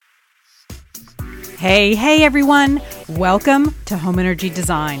Hey everyone! Welcome to Home Energy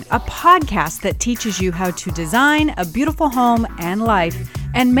Design, a podcast that teaches you how to design a beautiful home and life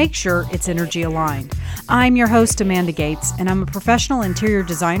and make sure it's energy aligned. I'm your host, Amanda Gates, and I'm a professional interior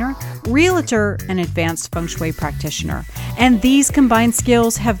designer, realtor, and advanced feng shui practitioner. And these combined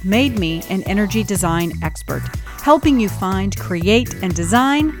skills have made me an energy design expert, helping you find, create, and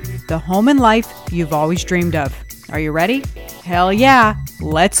design the home and life you've always dreamed of. Are you ready? Hell yeah!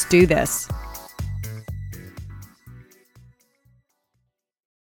 Let's do this.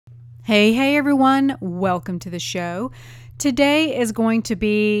 Hey everyone, welcome to the show. Today is going to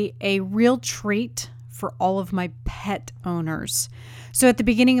be a real treat for all of my pet owners. So at the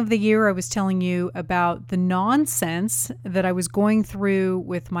beginning of the year, I was telling you about the nonsense that I was going through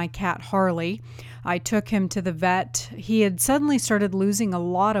with my cat Harley. I took him to the vet. He had suddenly started losing a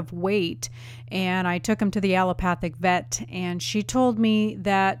lot of weight, and I took him to the allopathic vet, and she told me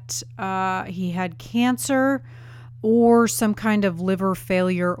that he had cancer or some kind of liver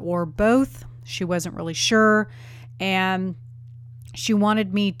failure or both. She wasn't really sure. And she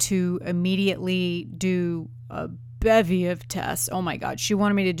wanted me to immediately do a bevy of tests. Oh my God. She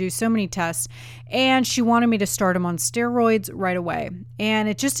wanted me to do so many tests. And she wanted me to start him on steroids right away. And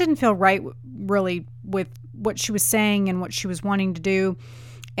it just didn't feel right really with what she was saying and what she was wanting to do.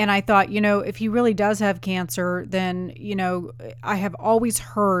 And I thought, if he really does have cancer, then, I have always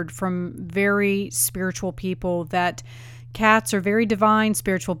heard from very spiritual people that cats are very divine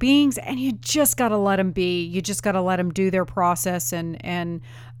spiritual beings, and you just got to let them be. You just got to let them do their process. And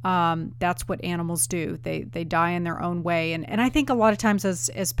that's what animals do. They die in their own way. And I think a lot of times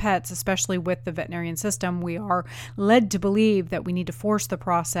as pets, especially with the veterinarian system, we are led to believe that we need to force the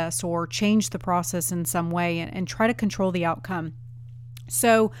process or change the process in some way and try to control the outcome.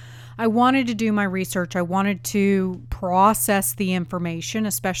 So I wanted to do my research. I wanted to process the information,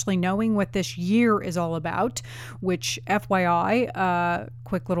 especially knowing what this year is all about, which FYI,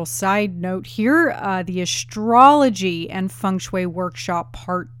 quick little side note here, the astrology and feng shui workshop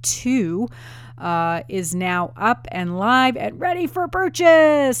part 2 is now up and live and ready for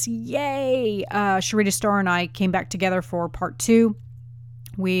purchase. Yay! Sharita Starr and I came back together for part 2.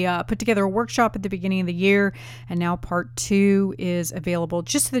 We put together a workshop at the beginning of the year, and now part 2 is available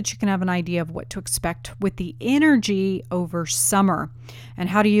just so that you can have an idea of what to expect with the energy over summer and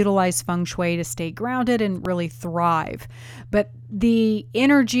how to utilize feng shui to stay grounded and really thrive. But the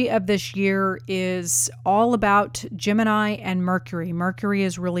energy of this year is all about Gemini and Mercury. Mercury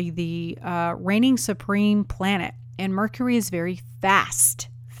is really the reigning supreme planet, and Mercury is very fast,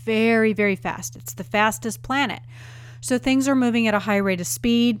 very, very fast. It's the fastest planet. So things are moving at a high rate of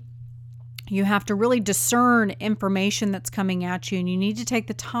speed. You have to really discern information that's coming at you, and you need to take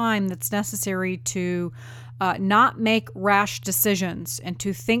the time that's necessary to not make rash decisions and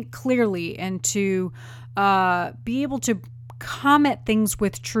to think clearly and to be able to come at things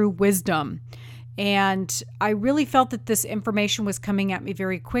with true wisdom. And I really felt that this information was coming at me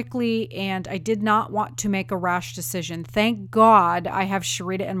very quickly, and I did not want to make a rash decision. Thank God I have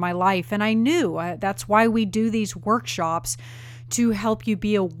Sharita in my life, and I knew that's why we do these workshops, to help you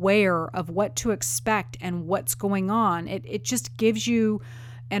be aware of what to expect and what's going on. It just gives you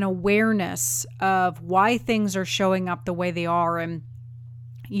an awareness of why things are showing up the way they are, and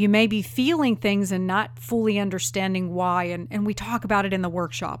you may be feeling things and not fully understanding why. And we talk about it in the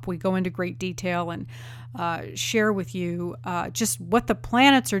workshop. We go into great detail and share with you just what the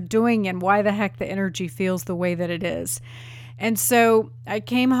planets are doing and why the heck the energy feels the way that it is. And so I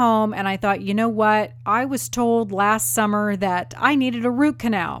came home and I thought, you know what? I was told last summer that I needed a root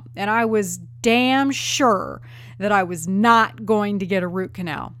canal, and I was damn sure that I was not going to get a root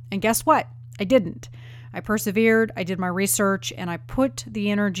canal. And guess what? I didn't. I persevered, I did my research, and I put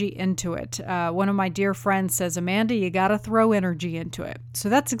the energy into it. One of my dear friends says, Amanda, you got to throw energy into it. So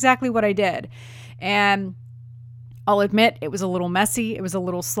that's exactly what I did. And I'll admit it was a little messy. It was a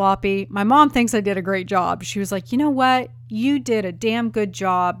little sloppy. My mom thinks I did a great job. She was like, you know what? You did a damn good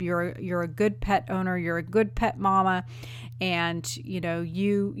job. You're a good pet owner. You're a good pet mama. And,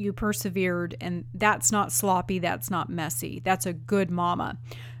 you persevered, and that's not sloppy. That's not messy. That's a good mama.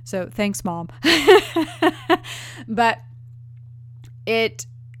 So thanks, Mom. But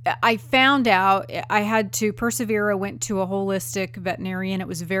I found out I had to persevere. I went to a holistic veterinarian. It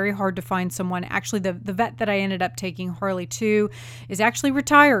was very hard to find someone. Actually, the vet that I ended up taking Harley to is actually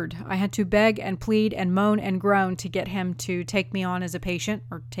retired. I had to beg and plead and moan and groan to get him to take me on as a patient,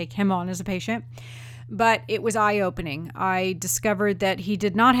 or take him on as a patient. But it was eye-opening. I discovered that he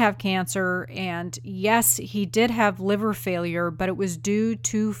did not have cancer, and yes, he did have liver failure, but it was due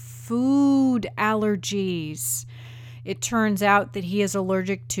to food allergies. It turns out that he is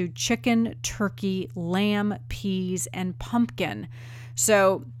allergic to chicken, turkey, lamb, peas, and pumpkin.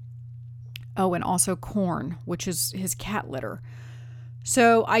 So, oh, and also corn, which is his cat litter.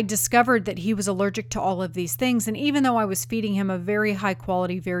 So I discovered that he was allergic to all of these things. And even though I was feeding him a very high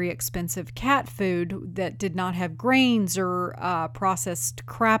quality, very expensive cat food that did not have grains or processed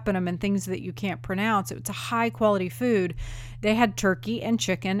crap in them and things that you can't pronounce, it was a high quality food. They had turkey and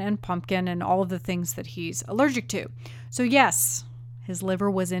chicken and pumpkin and all of the things that he's allergic to. So yes, his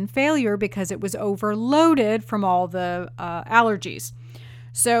liver was in failure because it was overloaded from all the allergies.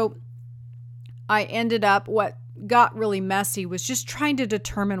 So I ended up, what got really messy was just trying to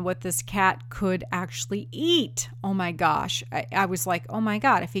determine what this cat could actually eat. Oh my gosh. I was like, oh my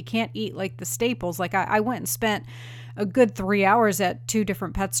God, if he can't eat like the staples, like I went and spent a good 3 hours at 2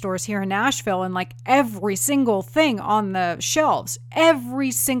 different pet stores here in Nashville, and like every single thing on the shelves,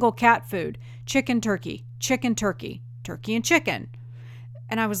 every single cat food, chicken, turkey, turkey and chicken.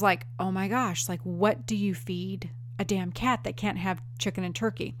 And I was like, oh my gosh, like what do you feed a damn cat that can't have chicken and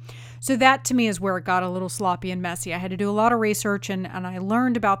turkey? So that to me is where it got a little sloppy and messy. I had to do a lot of research and I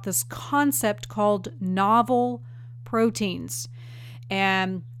learned about this concept called novel proteins.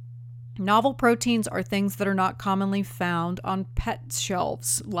 And novel proteins are things that are not commonly found on pet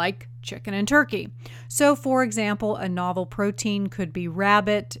shelves, like chicken and turkey. So for example, a novel protein could be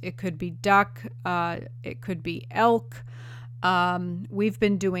rabbit, it could be duck, it could be elk. We've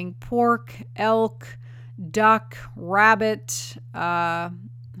been doing pork, elk, duck, rabbit.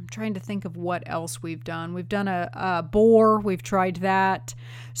 I'm trying to think of what else we've done. We've done a boar. We've tried that.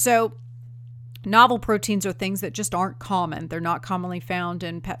 So novel proteins are things that just aren't common. They're not commonly found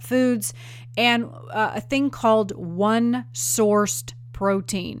in pet foods. And a thing called one-sourced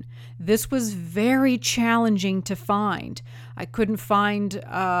protein. This was very challenging to find. I couldn't find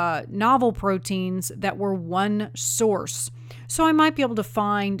novel proteins that were one source. So I might be able to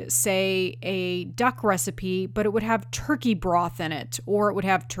find, say, a duck recipe, but it would have turkey broth in it, or it would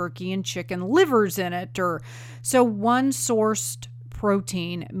have turkey and chicken livers in it. So one-sourced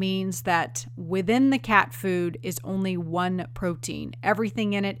protein means that within the cat food is only one protein.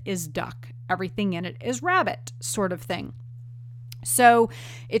 Everything in it is duck. Everything in it is rabbit, sort of thing. So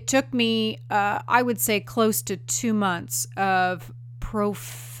it took me, I would say, close to 2 months of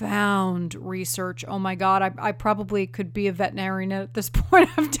profound research. Oh my God, I probably could be a veterinarian at this point.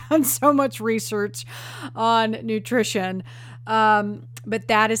 I've done so much research on nutrition. But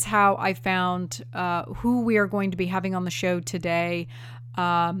that is how I found who we are going to be having on the show today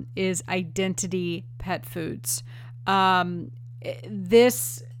is Identity Pet Foods.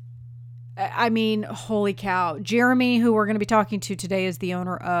 Holy cow. Jeremy, who we're going to be talking to today, is the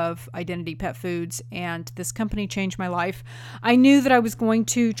owner of Identity Pet Foods, and this company changed my life. I knew that I was going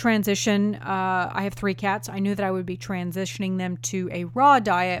to transition. I have 3 cats. I knew that I would be transitioning them to a raw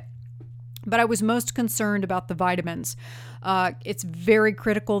diet, but I was most concerned about the vitamins. It's very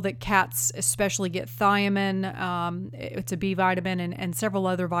critical that cats especially get thiamine. It's a B vitamin and several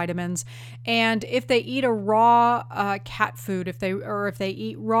other vitamins. And if they eat a raw cat food, if they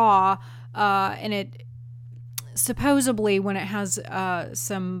eat raw, and it supposedly when it has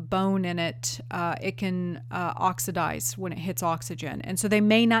some bone in it, it can oxidize when it hits oxygen. And so they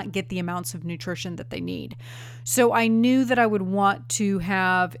may not get the amounts of nutrition that they need. So I knew that I would want to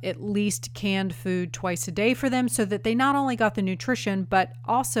have at least canned food twice a day for them so that they not only got the nutrition, but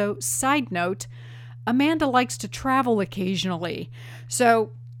also, side note, Amanda likes to travel occasionally.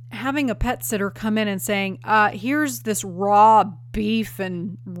 So having a pet sitter come in and saying, here's this raw beef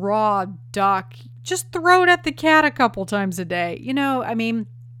and raw duck, just throw it at the cat a couple times a day.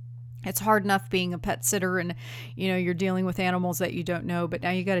 It's hard enough being a pet sitter and, you're dealing with animals that you don't know, but now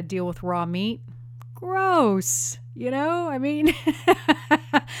you got to deal with raw meat. Gross,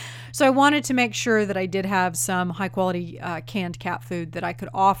 So I wanted to make sure that I did have some high quality canned cat food that I could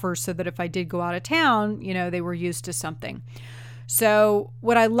offer so that if I did go out of town, they were used to something. So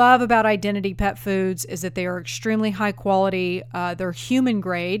what I love about Identity Pet Foods is that they are extremely high quality. They're human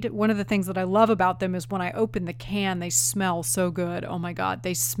grade. One of the things that I love about them is when I open the can, they smell so good. Oh my God,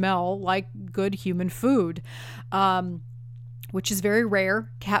 they smell like good human food, which is very rare.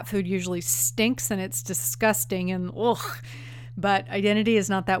 Cat food usually stinks and it's disgusting and ugh. But Identity is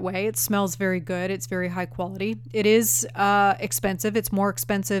not that way. It smells very good. It's very high quality. It is expensive. It's more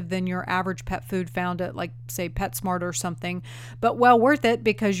expensive than your average pet food found at, like, say, PetSmart or something, but well worth it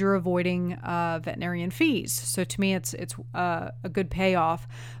because you're avoiding veterinarian fees. So to me, it's a good payoff.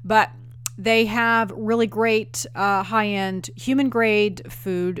 But they have really great high-end human-grade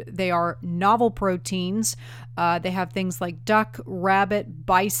food. They are novel proteins. They have things like duck, rabbit,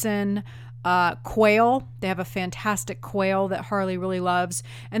 bison, Quail. They have a fantastic quail that Harley really loves.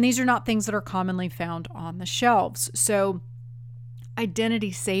 And these are not things that are commonly found on the shelves. So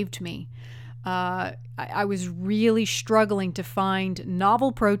Identity saved me. I was really struggling to find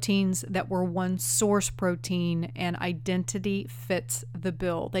novel proteins that were one source protein, and Identity fits the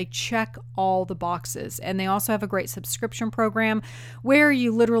bill. They check all the boxes, and they also have a great subscription program where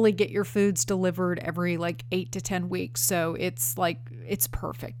you literally get your foods delivered every like 8 to 10 weeks. So it's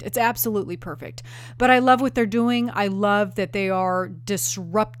perfect. It's absolutely perfect. But I love what they're doing. I love that they are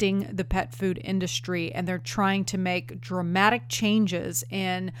disrupting the pet food industry, and they're trying to make dramatic changes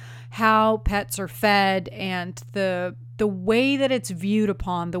in how pets are fed and the way that it's viewed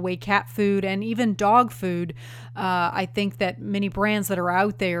upon, the way cat food and even dog food. I think that many brands that are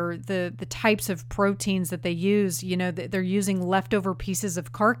out there, the types of proteins that they use, they're using leftover pieces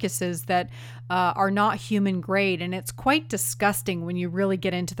of carcasses that are not human grade. And it's quite disgusting when you really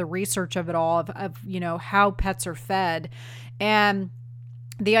get into the research of it all, of how pets are fed. And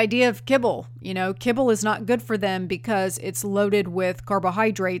the idea of kibble, kibble is not good for them because it's loaded with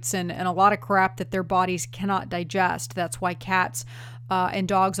carbohydrates and a lot of crap that their bodies cannot digest. That's why cats and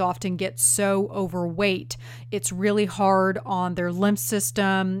dogs often get so overweight. It's really hard on their lymph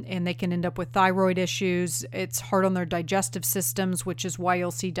system, and they can end up with thyroid issues. It's hard on their digestive systems, which is why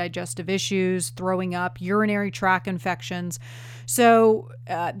you'll see digestive issues, throwing up, urinary tract infections. So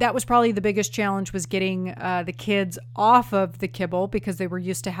that was probably the biggest challenge, was getting the kids off of the kibble because they were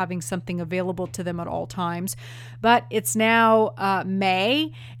used to having something available to them at all times. But it's now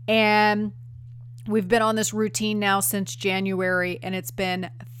May, and we've been on this routine now since January, and it's been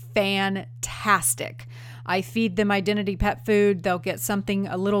fantastic. I feed them Identity pet food. They'll get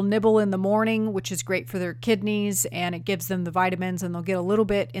a little nibble in the morning, which is great for their kidneys, and it gives them the vitamins, and they'll get a little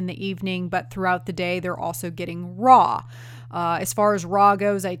bit in the evening, but throughout the day, they're also getting raw. As far as raw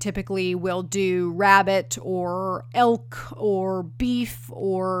goes, I typically will do rabbit or elk or beef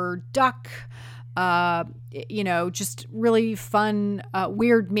or duck. Just really fun,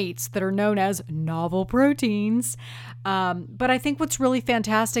 weird meats that are known as novel proteins. But I think what's really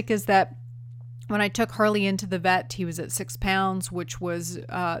fantastic is that when I took Harley into the vet, he was at 6 pounds, which was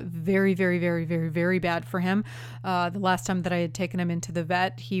very, very, very, very, very bad for him. The last time that I had taken him into the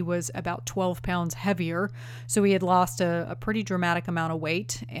vet, he was about 12 pounds heavier. So he had lost a pretty dramatic amount of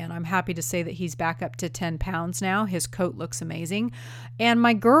weight. And I'm happy to say that he's back up to 10 pounds now. His coat looks amazing. And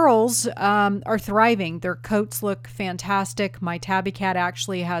my girls are thriving. Their coats look fantastic. My tabby cat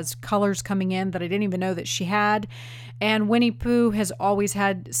actually has colors coming in that I didn't even know that she had. And Winnie Pooh has always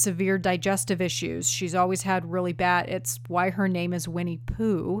had severe digestive issues. She's always had really bad. It's why her name is Winnie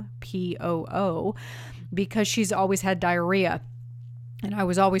Pooh, P-O-O, because she's always had diarrhea. And I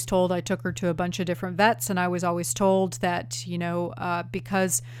was always told, I took her to a bunch of different vets, and I was always told that,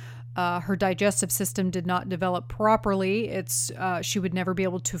 because her digestive system did not develop properly, she would never be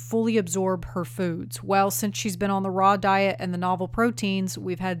able to fully absorb her foods. Well, since she's been on the raw diet and the novel proteins,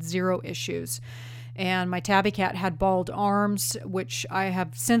 we've had zero issues. And my tabby cat had bald arms, which I have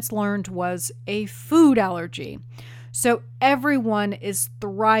since learned was a food allergy. So everyone is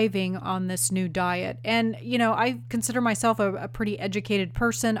thriving on this new diet. And, I consider myself a pretty educated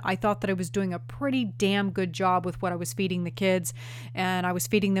person. I thought that I was doing a pretty damn good job with what I was feeding the kids. And I was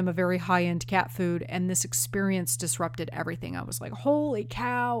feeding them a very high-end cat food. And this experience disrupted everything. I was like, holy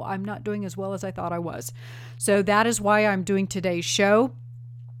cow, I'm not doing as well as I thought I was. So that is why I'm doing today's show.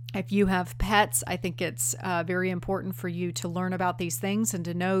 If you have pets, I think it's very important for you to learn about these things and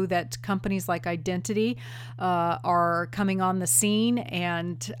to know that companies like Identity are coming on the scene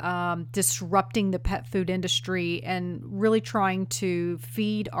and disrupting the pet food industry and really trying to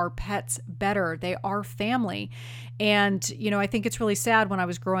feed our pets better. They are family. And, I think it's really sad. When I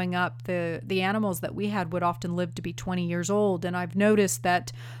was growing up, the animals that we had would often live to be 20 years old. And I've noticed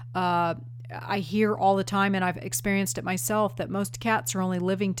that I hear all the time, and I've experienced it myself, that most cats are only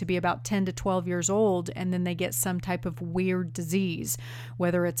living to be about 10 to 12 years old, and then they get some type of weird disease,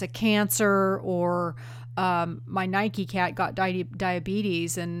 whether it's a cancer or my Nike cat got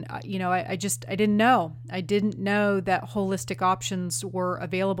diabetes. And, I didn't know. I didn't know that holistic options were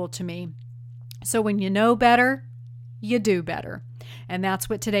available to me. So when you know better, you do better. And that's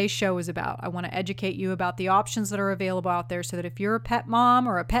what today's show is about. I want to educate you about the options that are available out there so that if you're a pet mom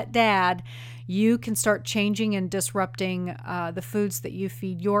or a pet dad, you can start changing and disrupting the foods that you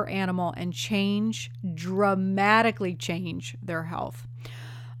feed your animal and dramatically change their health.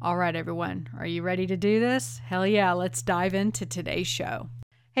 All right, everyone. Are you ready to do this? Hell yeah. Let's dive into today's show.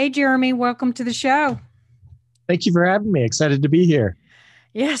 Hey, Jeremy. Welcome to the show. Thank you for having me. Excited to be here.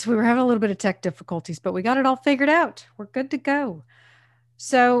 Yes, we were having a little bit of tech difficulties, but we got it all figured out. We're good to go.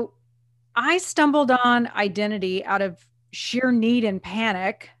 So I stumbled on Identity out of sheer need and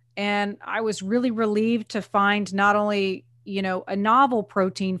panic, and I was really relieved to find not only, a novel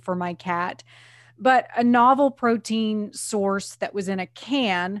protein for my cat, but a novel protein source that was in a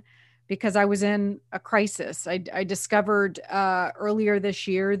can because I was in a crisis. I discovered earlier this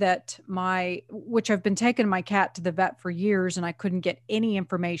year that which I've been taking my cat to the vet for years, and I couldn't get any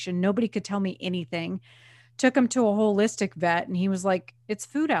information. Nobody could tell me anything. Took him to a holistic vet, and he was like, it's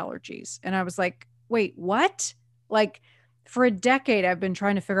food allergies. And I was like, wait, what? Like, for a decade, I've been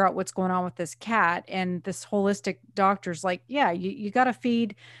trying to figure out what's going on with this cat. And this holistic doctor's like, yeah, you got to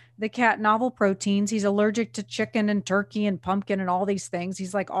feed the cat novel proteins. He's allergic to chicken and turkey and pumpkin and all these things.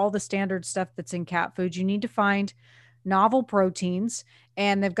 He's like all the standard stuff that's in cat food. You need to find novel proteins,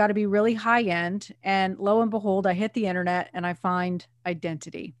 and they've got to be really high end. And lo and behold, I hit the internet and I find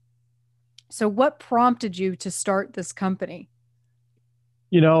Identity. So, what prompted you to start this company?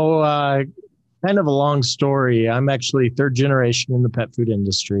 You know, uh, Kind of a long story. I'm actually third generation in the pet food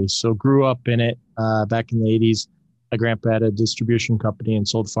industry. So grew up in it back in the 80s. My grandpa had a distribution company and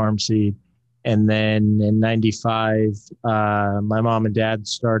sold farm seed. And then in 95, my mom and dad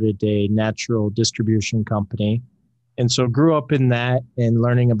started a natural distribution company. And so grew up in that and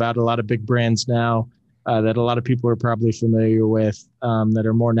learning about a lot of big brands now that a lot of people are probably familiar with that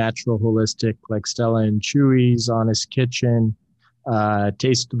are more natural, holistic, like Stella and Chewy's, Honest Kitchen,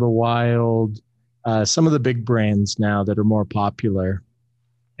 Taste of the Wild, some of the big brands now that are more popular.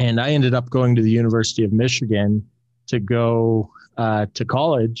 And I ended up going to the University of Michigan to go to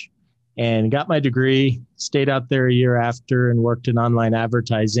college and got my degree, stayed out there a year after and worked in online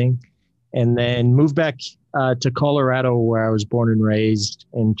advertising, and then moved back to Colorado, where I was born and raised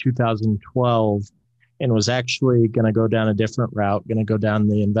in 2012, and was actually going to go down a different route, going to go down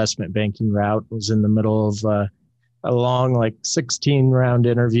the investment banking route. Was in the middle of a long, like 16 round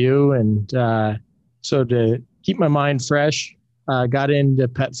interview. And so to keep my mind fresh, got into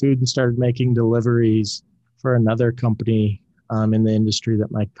pet food and started making deliveries for another company in the industry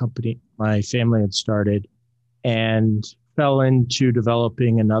that my family had started, and fell into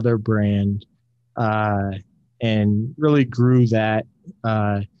developing another brand and really grew that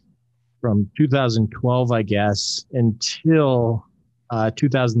from 2012, I guess, until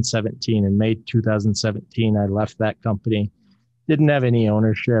 2017. In May 2017, I left that company. Didn't have any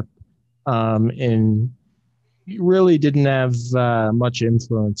ownership and really didn't have much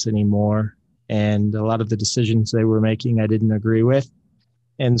influence anymore. And a lot of the decisions they were making, I didn't agree with.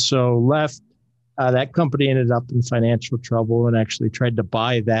 And so left. That company ended up in financial trouble and actually tried to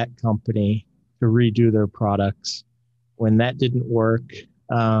buy that company to redo their products. When that didn't work,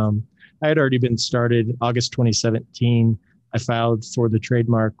 I had already been started August 2017. I filed for the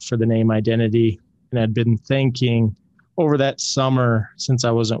trademark for the name Identity, and had been thinking over that summer, since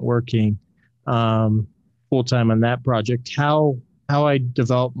I wasn't working full time on that project, how I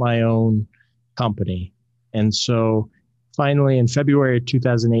developed my own company. And so finally in February of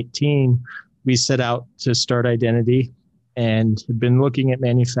 2018, we set out to start Identity and had been looking at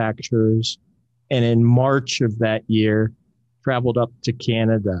manufacturers. And in March of that year, traveled up to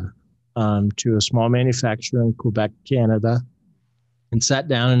Canada to a small manufacturer in Quebec, Canada, and sat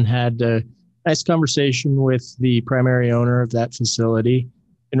down and had a nice conversation with the primary owner of that facility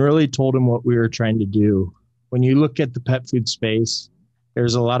and really told him what we were trying to do. When you look at the pet food space,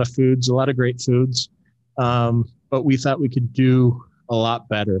 there's a lot of foods, a lot of great foods, but we thought we could do a lot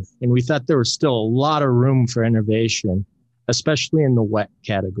better. And we thought there was still a lot of room for innovation, especially in the wet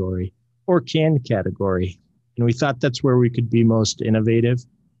category or canned category. And we thought that's where we could be most innovative.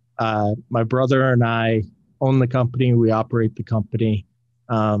 My brother and I own the company. We operate the company.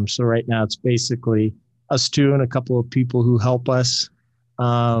 So right now it's basically us two and a couple of people who help us.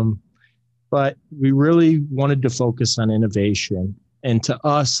 But we really wanted to focus on innovation. And to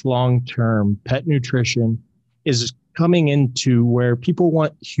us, long-term, pet nutrition is coming into where people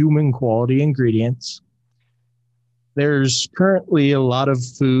want human quality ingredients. There's currently a lot of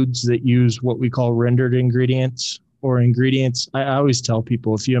foods that use what we call rendered ingredients or ingredients. I always tell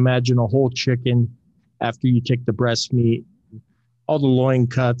people, if you imagine a whole chicken, after you take the breast meat, all the loin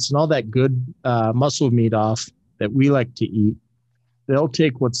cuts and all that good muscle meat off that we like to eat, they'll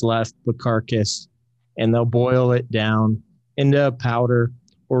take what's left, the carcass, and they'll boil it down into a powder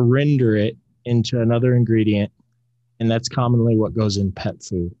or render it into another ingredient. And that's commonly what goes in pet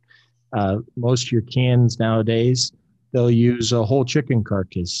food. Most of your cans nowadays, they'll use a whole chicken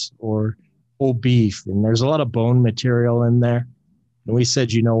carcass or whole beef, and there's a lot of bone material in there. And we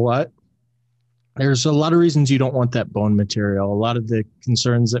said, you know what? There's a lot of reasons you don't want that bone material. A lot of the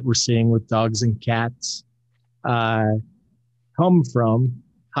concerns that we're seeing with dogs and cats come from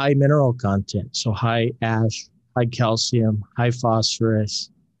high mineral content. So high ash, high calcium, high phosphorus,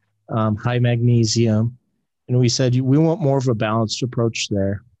 high magnesium. And we said we want more of a balanced approach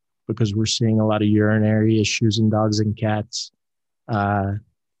there because we're seeing a lot of urinary issues in dogs and cats, uh,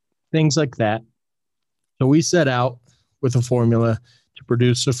 things like that. So we set out with a formula to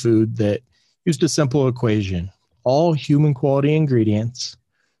produce a food that used a simple equation: all human quality ingredients,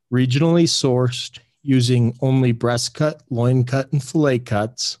 regionally sourced, using only breast cut, loin cut, and fillet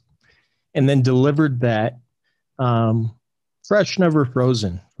cuts, and then delivered that um, fresh, never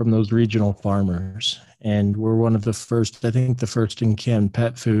frozen from those regional farmers. And we're one of the first, I think, the first in canned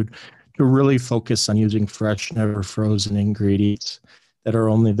pet food to really focus on using fresh, never frozen ingredients that are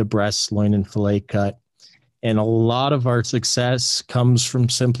only the breast, loin, and fillet cut. And a lot of our success comes from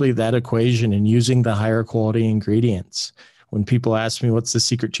simply that equation and using the higher quality ingredients. When people ask me, what's the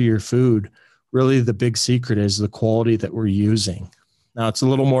secret to your food? Really, the big secret is the quality that we're using. Now, it's a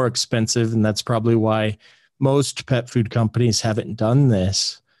little more expensive, and that's probably why most pet food companies haven't done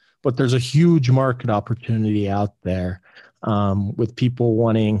this. But there's a huge market opportunity out there with people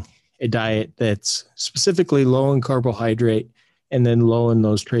wanting a diet that's specifically low in carbohydrate and then low in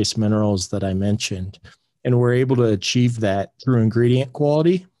those trace minerals that I mentioned. And we're able to achieve that through ingredient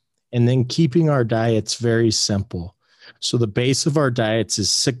quality and then keeping our diets very simple. So the base of our diets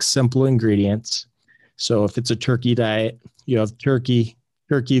is 6 simple ingredients. So if it's a turkey diet, you have turkey,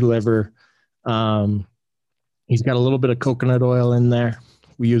 turkey liver. He's got a little bit of coconut oil in there.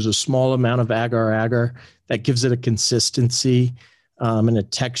 We use a small amount of agar agar that gives it a consistency and a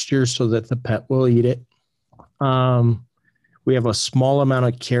texture so that the pet will eat it. We have a small amount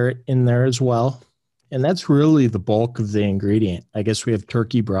of carrot in there as well. And that's really the bulk of the ingredient. I guess we have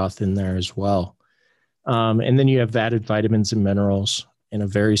turkey broth in there as well. And then you have added vitamins and minerals in a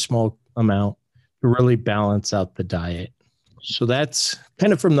very small amount to really balance out the diet. So that's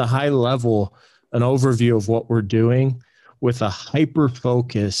kind of from the high level, an overview of what we're doing with a hyper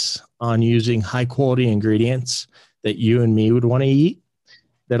focus on using high quality ingredients that you and me would want to eat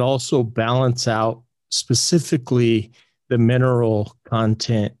that also balance out specifically the mineral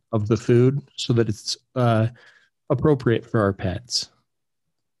content of the food so that it's appropriate for our pets.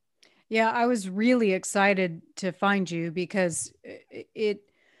 Yeah, I was really excited to find you because it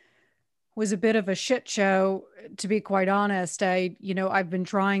was a bit of a shit show, to be quite honest. I've been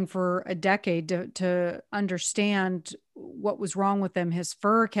trying for a decade to understand what was wrong with him. His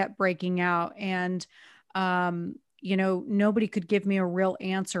fur kept breaking out, and nobody could give me a real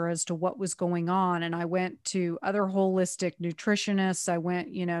answer as to what was going on. And I went to other holistic nutritionists. I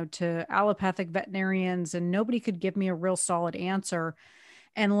went, to allopathic veterinarians, and nobody could give me a real solid answer.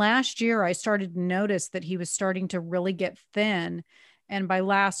 And last year, I started to notice that he was starting to really get thin. And by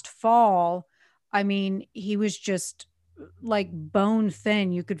last fall, I mean, he was just like bone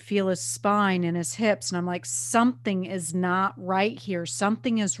thin. You could feel his spine and his hips. And I'm like, something is not right here.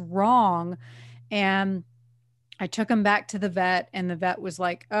 Something is wrong. And I took him back to the vet, and the vet was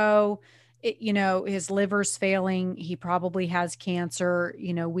like, oh, his liver's failing. He probably has cancer.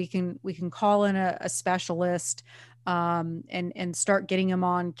 We can call in a specialist and start getting him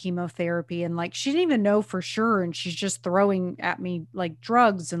on chemotherapy. And like, she didn't even know for sure. And she's just throwing at me like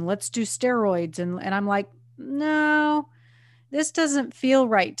drugs and let's do steroids. And I'm like, no, this doesn't feel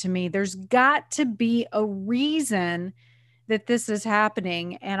right to me. There's got to be a reason that this is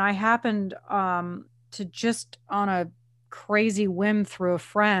happening. And I happened to just on a crazy whim through a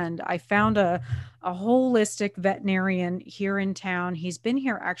friend, I found a holistic veterinarian here in town. He's been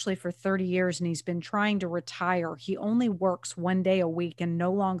here actually for 30 years and he's been trying to retire. He only works 1 day a week and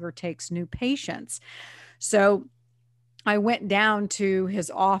no longer takes new patients. So I went down to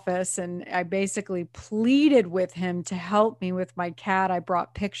his office and I basically pleaded with him to help me with my cat. I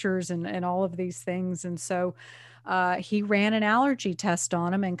brought pictures and all of these things. And so he ran an allergy test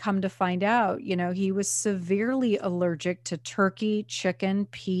on him and come to find out, he was severely allergic to turkey, chicken,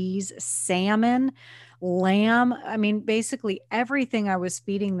 peas, salmon, lamb. I mean, basically everything I was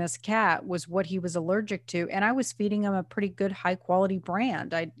feeding this cat was what he was allergic to. And I was feeding him a pretty good high quality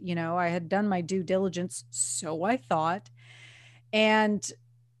brand. I had done my due diligence. So I thought. And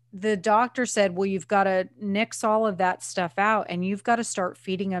the doctor said, well, you've got to nix all of that stuff out and you've got to start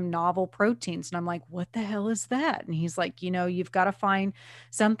feeding him novel proteins. And I'm like, what the hell is that? And he's like, you've got to find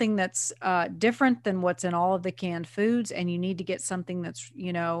something that's different than what's in all of the canned foods. And you need to get something that's,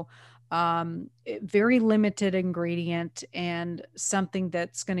 very limited ingredient and something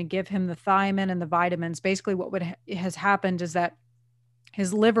that's going to give him the thiamine and the vitamins. Basically, what has happened is that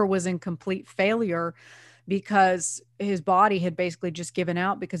his liver was in complete failure because his body had basically just given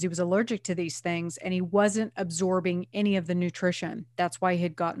out because he was allergic to these things and he wasn't absorbing any of the nutrition. That's why he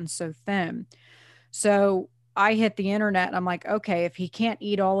had gotten so thin. So I hit the internet and I'm like, okay, if he can't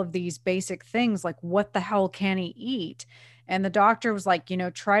eat all of these basic things, like what the hell can he eat? And the doctor was like,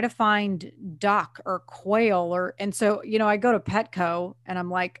 try to find duck or quail and so, I go to Petco and I'm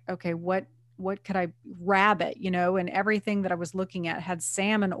like, okay, what could I rabbit, and everything that I was looking at had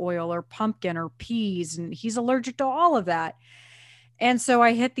salmon oil or pumpkin or peas, and he's allergic to all of that. And so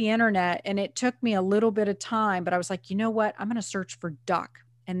I hit the internet and it took me a little bit of time, but I was like, you know what? I'm going to search for duck.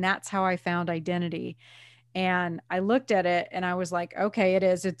 And that's how I found Identity. And I looked at it and I was like, okay, it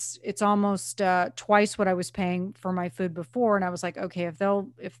is. It's almost twice what I was paying for my food before. And I was like, okay, if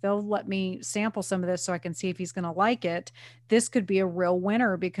they'll let me sample some of this so I can see if he's going to like it, this could be a real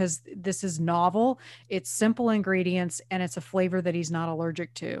winner because this is novel. It's simple ingredients and it's a flavor that he's not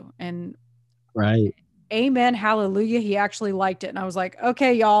allergic to. And Right. amen, hallelujah, he actually liked it. And I was like,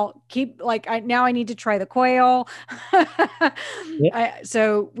 okay, y'all keep like now I need to try the quail. Yeah.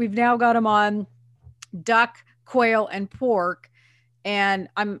 So we've now got him on duck, quail, and pork. And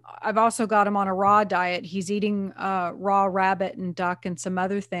I've also got him on a raw diet. He's eating raw rabbit and duck and some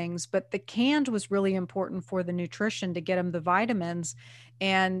other things, but the canned was really important for the nutrition to get him the vitamins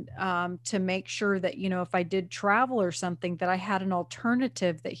and to make sure that, if I did travel or something, that I had an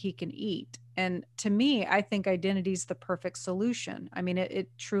alternative that he can eat. And to me, I think Identity is the perfect solution. I mean, it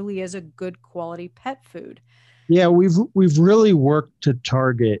truly is a good quality pet food. Yeah, we've really worked to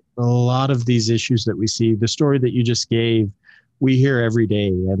target a lot of these issues that we see. The story that you just gave, we hear every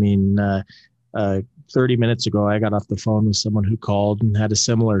day. I mean, 30 minutes ago, I got off the phone with someone who called and had a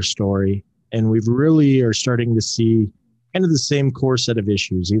similar story. And we've really are starting to see kind of the same core set of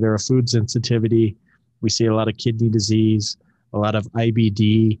issues, either a food sensitivity. We see a lot of kidney disease, a lot of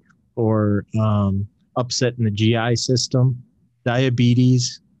IBD or upset in the GI system,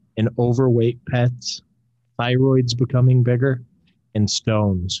 diabetes, and overweight pets, thyroid's becoming bigger, and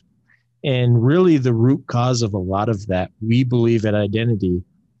stones. And really, the root cause of a lot of that, we believe at Identity,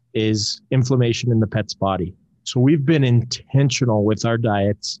 is inflammation in the pet's body. So we've been intentional with our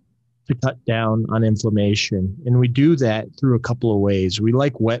diets to cut down on inflammation. And we do that through a couple of ways. We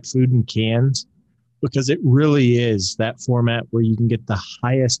like wet food in cans because it really is that format where you can get the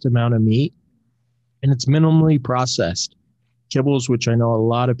highest amount of meat and it's minimally processed. Kibbles, which I know a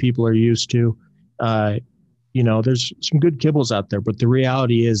lot of people are used to, there's some good kibbles out there, but the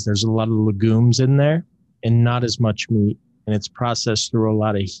reality is there's a lot of legumes in there and not as much meat, and it's processed through a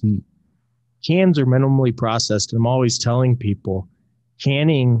lot of heat. Cans are minimally processed, and I'm always telling people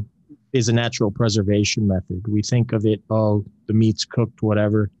canning is a natural preservation method. We think of it, oh, the meat's cooked,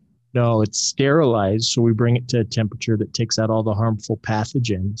 whatever. No, it's sterilized, so we bring it to a temperature that takes out all the harmful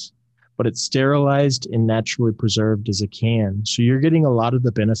pathogens, but it's sterilized and naturally preserved as a can. So you're getting a lot of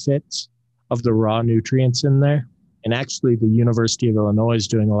the benefits of the raw nutrients in there. And actually, the University of Illinois is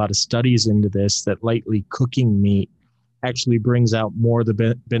doing a lot of studies into this, that lightly cooking meat actually brings out more of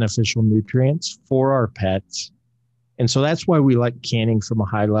the beneficial nutrients for our pets. And so that's why we like canning from a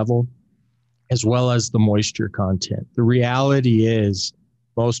high level, as well as the moisture content. The reality is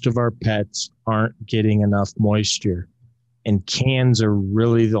most of our pets aren't getting enough moisture, and cans are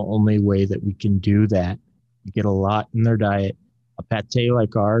really the only way that we can do that. You get a lot in their diet. A pate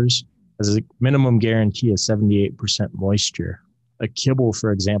like ours has a minimum guarantee of 78% moisture. A kibble,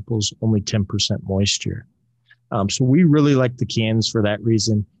 for example, is only 10% moisture. So we really like the cans for that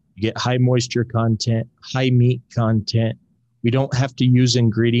reason. You get high moisture content, high meat content. We don't have to use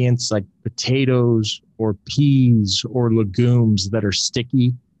ingredients like potatoes or peas or legumes that are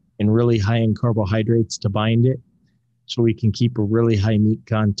sticky and really high in carbohydrates to bind it. So we can keep a really high meat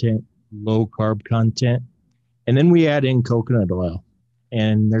content, low carb content. And then we add in coconut oil.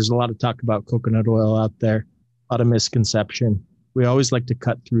 And there's a lot of talk about coconut oil out there, a lot of misconception. We always like to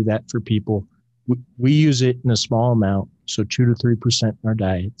cut through that for people. We use it in a small amount, so 2 to 3% in our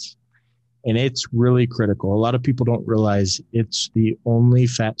diets. And it's really critical. A lot of people don't realize it's the only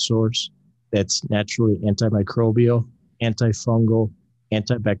fat source that's naturally antimicrobial, antifungal,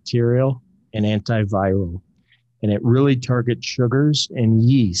 antibacterial, and antiviral. And it really targets sugars and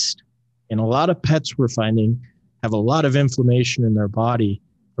yeast. And a lot of pets we're finding have a lot of inflammation in their body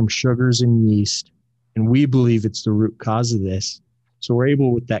from sugars and yeast. And we believe it's the root cause of this. So we're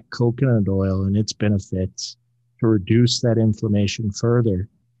able, with that coconut oil and its benefits, to reduce that inflammation further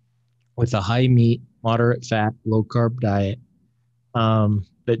with a high meat, moderate fat, low carb diet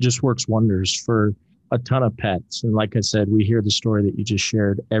that just works wonders for a ton of pets. And like I said, we hear the story that you just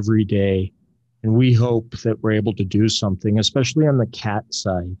shared every day. And we hope that we're able to do something, especially on the cat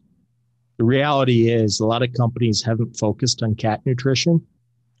side. The reality is a lot of companies haven't focused on cat nutrition,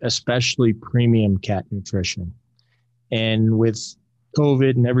 especially premium cat nutrition. And with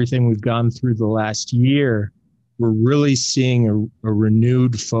COVID and everything we've gone through the last year, we're really seeing a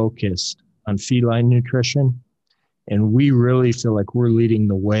renewed focus on feline nutrition. And we really feel like we're leading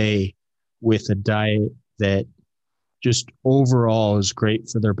the way with a diet that just overall is great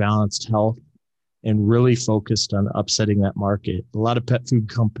for their balanced health and really focused on upsetting that market. A lot of pet food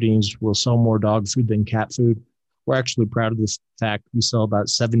companies will sell more dog food than cat food. We're actually proud of this fact. We sell about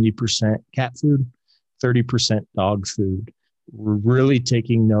 70% cat food, 30% dog food. We're really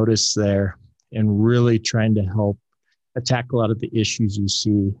taking notice there and really trying to help attack a lot of the issues you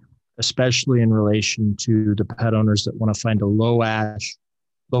see, especially in relation to the pet owners that want to find a low ash,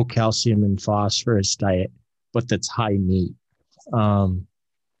 low calcium and phosphorus diet, but that's high meat.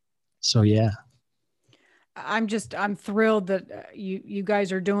 So yeah. I'm thrilled that you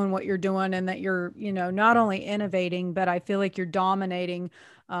guys are doing what you're doing and that you're, not only innovating, but I feel like you're dominating.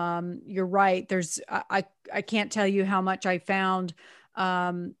 You're right. I can't tell you how much I found,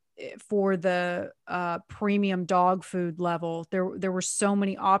 for the premium dog food level. There were so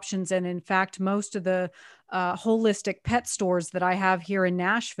many options. And in fact, most of the holistic pet stores that I have here in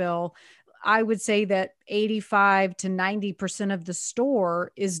Nashville, I would say that 85 to 90% of the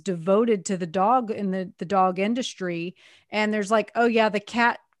store is devoted to the dog in the dog industry. And there's like, oh yeah, the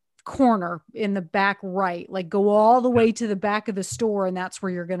cat corner in the back right, like go all the way to the back of the store. And that's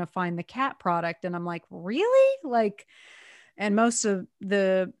where you're going to find the cat product. And I'm like, really? Like, and most of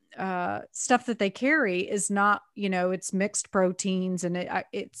the stuff that they carry is not, it's mixed proteins. And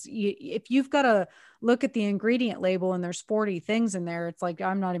if you've got to look at the ingredient label and there's 40 things in there, it's like,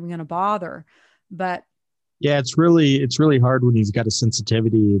 I'm not even going to bother. But yeah, it's really hard when you've got a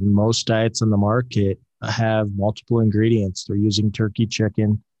sensitivity. Most diets on the market have multiple ingredients. They're using turkey,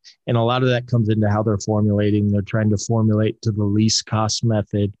 chicken, and a lot of that comes into how they're formulating. They're trying to formulate to the least cost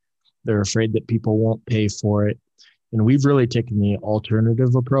method. They're afraid that people won't pay for it. And we've really taken the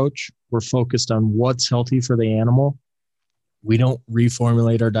alternative approach. We're focused on what's healthy for the animal. We don't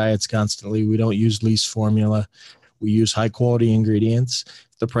reformulate our diets constantly. We don't use lease formula. We use high quality ingredients.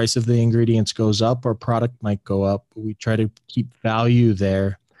 If the price of the ingredients goes up, our product might go up. We try to keep value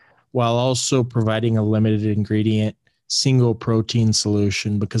there while also providing a limited ingredient, single protein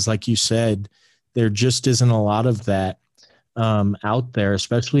solution, because like you said, there just isn't a lot of that out there,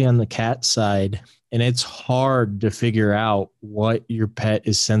 especially on the cat side. And it's hard to figure out what your pet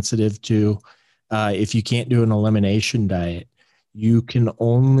is sensitive to. If you can't do an elimination diet, you can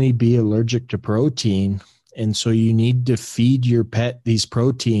only be allergic to protein. And so you need to feed your pet these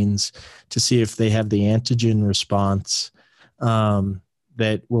proteins to see if they have the antigen response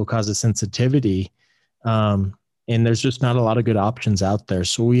that will cause a sensitivity. And there's just not a lot of good options out there.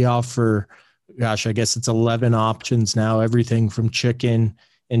 So we offer, gosh, I guess it's 11 options now, everything from chicken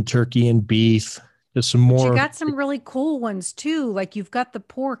and turkey and beef. There's some more. You got some really cool ones too. Like you've got the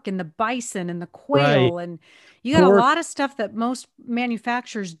pork and the bison and the quail, right. And you got a lot of stuff that most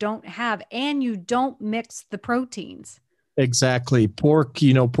manufacturers don't have, and you don't mix the proteins. Exactly. Pork,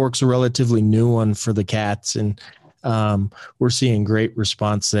 pork's a relatively new one for the cats, and we're seeing great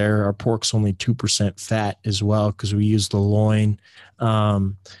response there. Our pork's only 2% fat as well, because we use the loin.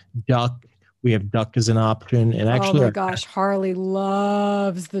 Duck. We have duck as an option. And actually, oh my gosh, Harley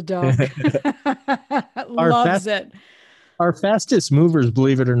loves the duck. Loves it. Our fastest movers,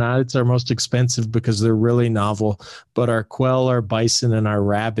 believe it or not, it's our most expensive because they're really novel. But our quail, our bison, and our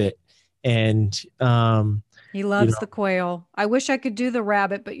rabbit. And he loves the quail. I wish I could do the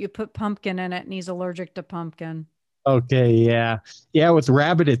rabbit, but you put pumpkin in it and he's allergic to pumpkin. Okay, yeah. Yeah, with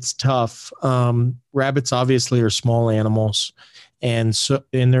rabbit, it's tough. Rabbits obviously are small animals. And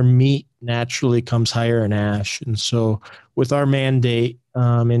their meat naturally comes higher in ash. And so with our mandate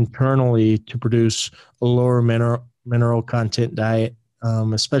internally to produce a lower mineral content diet,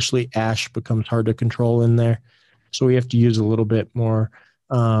 especially ash becomes hard to control in there. So we have to use a little bit more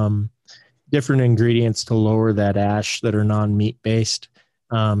different ingredients to lower that ash that are non-meat based.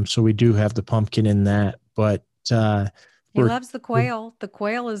 So we do have the pumpkin in that. But he loves the quail. The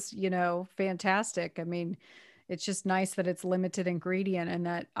quail is, fantastic. I mean, it's just nice that it's limited ingredient and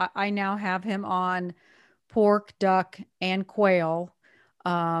that I now have him on pork, duck, and quail.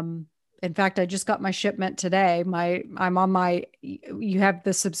 In fact, I just got my shipment today. You have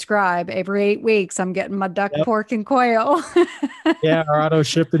the subscribe every 8 weeks. I'm getting my duck, yep. Pork, and quail. Yeah, our auto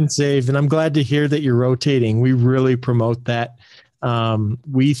ship and save. And I'm glad to hear that you're rotating. We really promote that.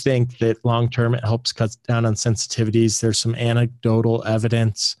 We think that long-term it helps cut down on sensitivities. There's some anecdotal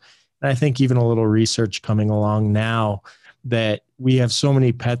evidence. And I think even a little research coming along now that we have so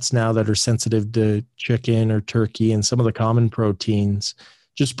many pets now that are sensitive to chicken or turkey and some of the common proteins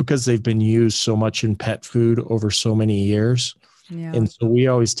just because they've been used so much in pet food over so many years. Yeah. And so we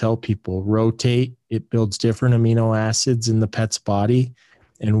always tell people rotate. It builds different amino acids in the pet's body.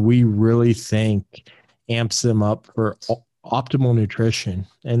 And we really think amps them up for optimal nutrition.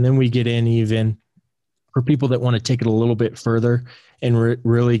 And then we get in even for people that want to take it a little bit further and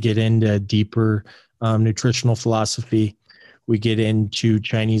really get into deeper nutritional philosophy. We get into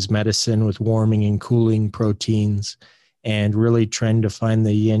Chinese medicine with warming and cooling proteins and really trying to find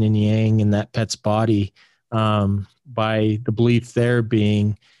the yin and yang in that pet's body, by the belief there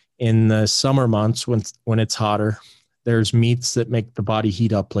being in the summer months when it's hotter, there's meats that make the body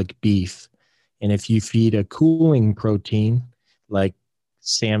heat up like beef. And if you feed a cooling protein like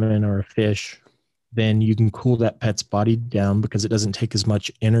salmon or a fish, then you can cool that pet's body down because it doesn't take as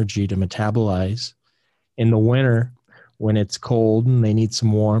much energy to metabolize. In the winter, when it's cold and they need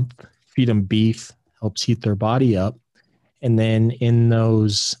some warmth, feed them beef, helps heat their body up. And then in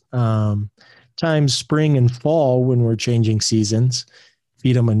those times, spring and fall, when we're changing seasons,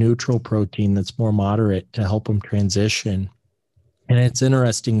 feed them a neutral protein that's more moderate to help them transition. And it's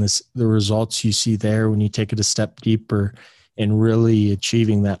interesting, the results you see there when you take it a step deeper and really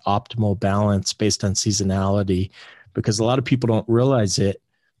achieving that optimal balance based on seasonality, because a lot of people don't realize it,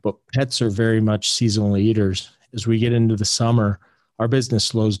 but pets are very much seasonal eaters. As we get into the summer, our business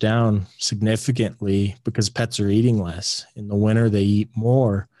slows down significantly because pets are eating less. In the winter, they eat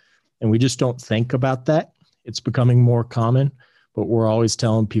more. And we just don't think about that. It's becoming more common, but we're always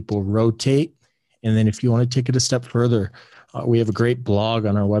telling people rotate. And then if you want to take it a step further, we have a great blog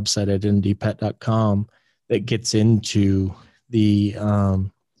on our website at ndpet.com that gets into the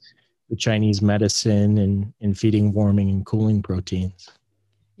Chinese medicine and feeding, warming, and cooling proteins.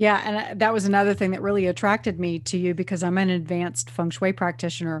 Yeah, and that was another thing that really attracted me to you because I'm an advanced feng shui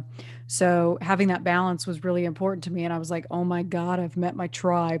practitioner. So having that balance was really important to me. And I was like, oh my God, I've met my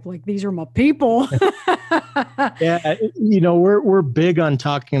tribe. Like, these are my people. Yeah, we're big on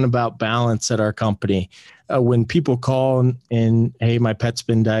talking about balance at our company. When people call and, hey, my pet's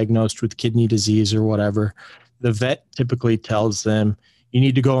been diagnosed with kidney disease or whatever, the vet typically tells them, you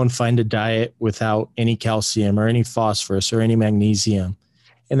need to go and find a diet without any calcium or any phosphorus or any magnesium.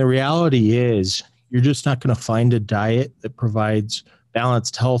 And the reality is, you're just not going to find a diet that provides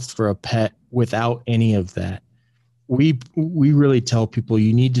balanced health for a pet without any of that. We really tell people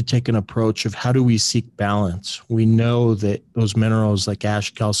you need to take an approach of how do we seek balance. We know that those minerals like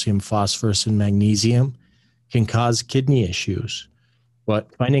ash, calcium, phosphorus, and magnesium can cause kidney issues,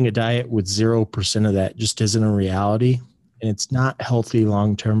 but finding a diet with 0% of that just isn't a reality, and it's not healthy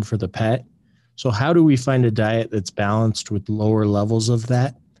long-term for the pet. So how do we find a diet that's balanced with lower levels of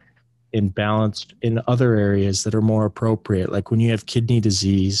that and balanced in other areas that are more appropriate? Like when you have kidney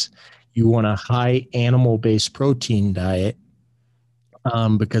disease, you want a high animal-based protein diet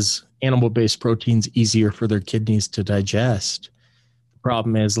because animal-based protein's easier for their kidneys to digest. The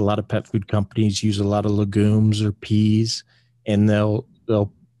problem is a lot of pet food companies use a lot of legumes or peas, and they'll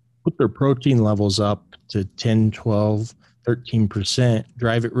put their protein levels up to 10, 12, 13%,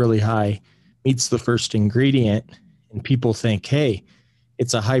 drive it really high, meets the first ingredient, and people think, hey,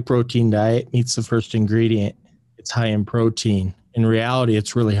 it's a high protein diet, meets the first ingredient, it's high in protein. In reality,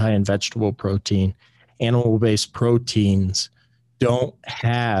 it's really high in vegetable protein. Animal-based proteins don't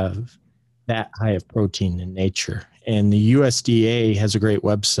have that high of protein in nature. And the USDA has a great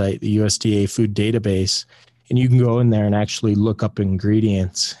website, the USDA Food Database, and you can go in there and actually look up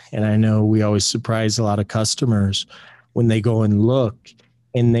ingredients. And I know we always surprise a lot of customers when they go and look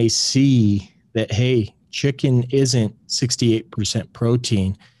and they see that, hey, chicken isn't 68%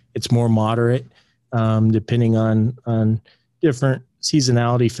 protein. It's more moderate, depending on different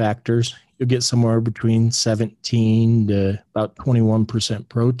seasonality factors. You'll get somewhere between 17 to about 21%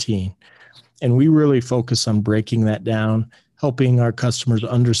 protein. And we really focus on breaking that down, helping our customers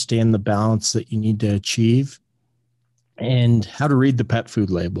understand the balance that you need to achieve and how to read the pet food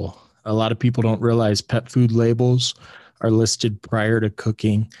label. A lot of people don't realize pet food labels are listed prior to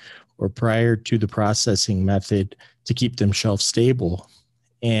cooking or prior to the processing method to keep them shelf stable.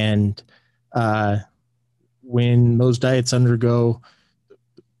 And when those diets undergo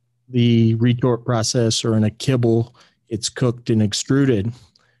the retort process or in a kibble, it's cooked and extruded,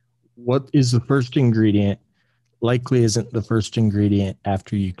 what is the first ingredient likely isn't the first ingredient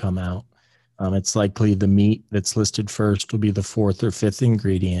after you come out. It's likely the meat that's listed first will be the fourth or fifth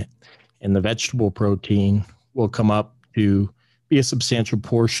ingredient, and the vegetable protein will come up to be a substantial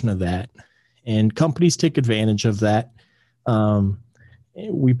portion of that. And companies take advantage of that.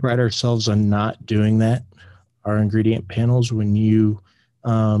 We pride ourselves on not doing that. our ingredient panels, when you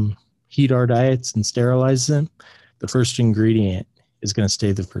heat our diets and sterilize them, the first ingredient is going to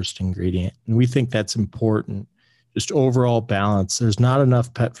stay the first ingredient. And we think that's important. Just overall balance. There's not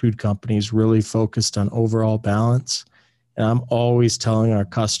enough pet food companies really focused on overall balance. And I'm always telling our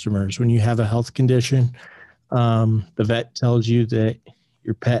customers, when you have a health condition, the vet tells you that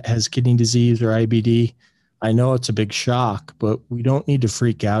your pet has kidney disease or IBD. I know it's a big shock, but we don't need to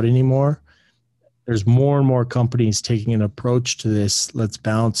freak out anymore. There's more and more companies taking an approach to this. Let's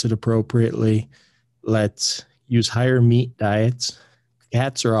balance it appropriately. Let's use higher meat diets.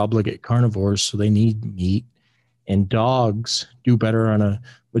 Cats are obligate carnivores, so they need meat. And dogs do better on a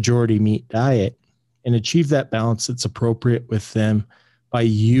majority meat diet, and achieve that balance that's appropriate with them by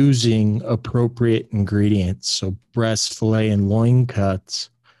using appropriate ingredients. So breast, fillet, and loin cuts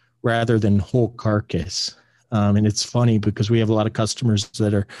rather than whole carcass. And it's funny because we have a lot of customers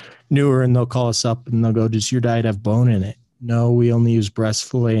that are newer, and they'll call us up and they'll go, does your diet have bone in it? No, we only use breast,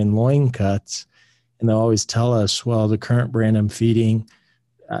 fillet, and loin cuts. And they'll always tell us, well, the current brand I'm feeding,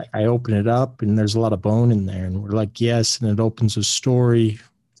 I open it up and there's a lot of bone in there. And we're like, yes. And it opens a story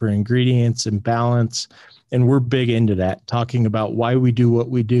for ingredients and balance. And we're big into that, talking about why we do what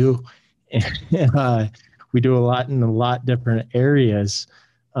we do. And we do a lot in a lot different areas.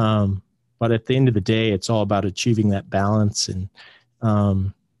 But at the end of the day, it's all about achieving that balance and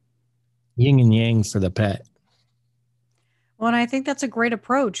yin and yang for the pet. Well, and I think that's a great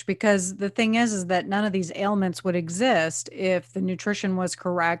approach because the thing is that none of these ailments would exist if the nutrition was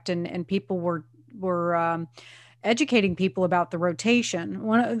correct and people were educating people about the rotation.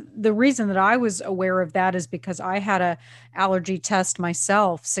 One of the reason that I was aware of that is because I had a allergy test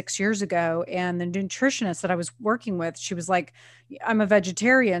myself 6 years ago, and the nutritionist that I was working with, she was like, "I'm a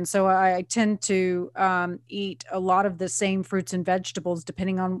vegetarian, so I tend to eat a lot of the same fruits and vegetables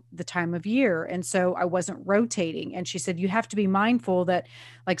depending on the time of year, and so I wasn't rotating." And she said, "You have to be mindful that,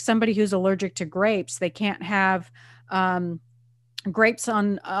 like somebody who's allergic to grapes, they can't have." Grapes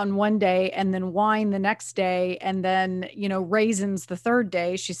on one day and then wine the next day and then raisins the third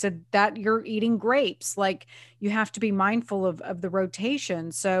day. She said that you're eating grapes, like you have to be mindful of the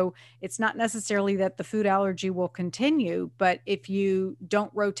rotation. So it's not necessarily that the food allergy will continue, but if you don't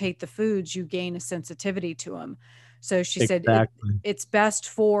rotate the foods, you gain a sensitivity to them. So she said Exactly. it's best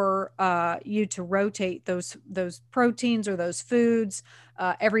for you to rotate those proteins or those foods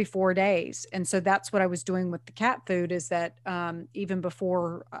every 4 days. And so that's what I was doing with the cat food, is that even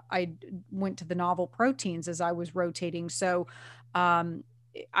before I went to the novel proteins, as I was rotating. So um,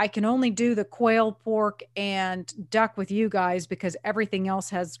 I can only do the quail, pork, and duck with you guys because everything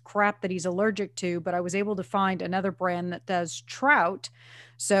else has crap that he's allergic to. But I was able to find another brand that does trout.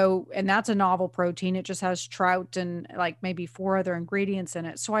 So, and that's a novel protein. It just has trout and like maybe four other ingredients in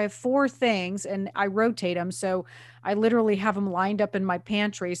it. So I have four things and I rotate them. So I literally have them lined up in my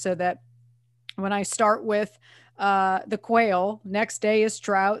pantry so that when I start with the quail, next day is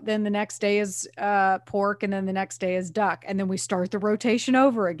trout, then the next day is pork, and then the next day is duck, and then we start the rotation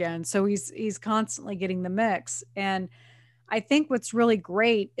over again. So he's constantly getting the mix, and I think what's really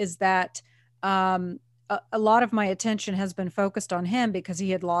great is that a lot of my attention has been focused on him because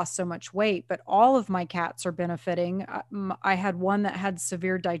he had lost so much weight, but all of my cats are benefiting. I had one that had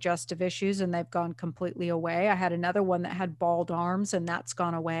severe digestive issues and they've gone completely away. I had another one that had bald arms and that's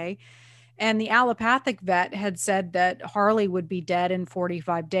gone away. And the allopathic vet had said that Harley would be dead in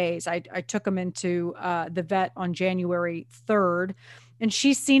 45 days. I took him into the vet on January 3rd, and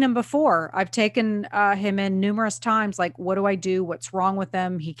she's seen him before. I've taken him in numerous times, like, what do I do? What's wrong with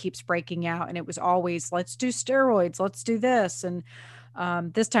him? He keeps breaking out. And it was always, let's do steroids, let's do this. And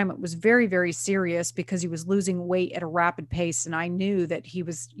this time it was very, very serious because he was losing weight at a rapid pace. And I knew that he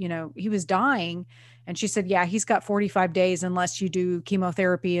was dying. And she said, yeah, he's got 45 days unless you do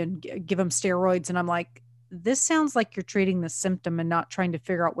chemotherapy and give him steroids. And I'm like, this sounds like you're treating the symptom and not trying to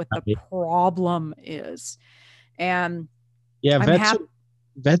figure out what the problem is. And Yeah, I'm happy.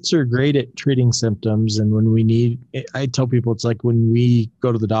 vets are great at treating symptoms. And when we need, I tell people it's like when we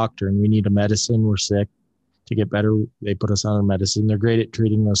go to the doctor and we need a medicine, we're sick to get better. They put us on a medicine. They're great at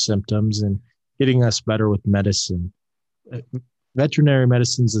treating those symptoms and getting us better with medicine. Veterinary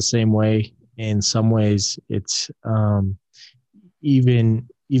medicine's the same way. In some ways, it's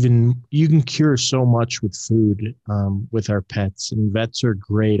even you can cure so much with food with our pets, and vets are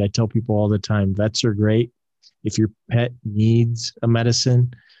great. I tell people all the time, vets are great. If your pet needs a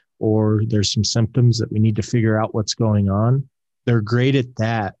medicine or there's some symptoms that we need to figure out what's going on, they're great at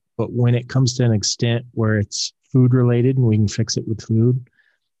that. But when it comes to an extent where it's food related and we can fix it with food,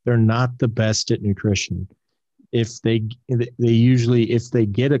 they're not the best at nutrition. if they usually, if they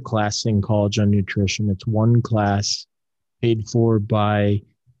get a class in college on nutrition, it's one class paid for by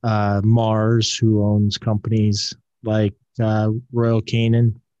Mars, who owns companies like Royal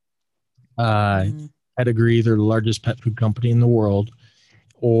Canin, uh, Mm. Pedigree, they're the largest pet food company in the world,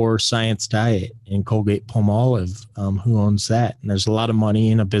 or Science Diet and Colgate Palmolive, who owns that. And there's a lot of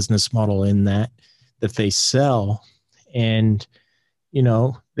money and a business model in that they sell, and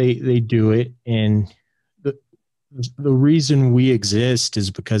they do it. And the the reason we exist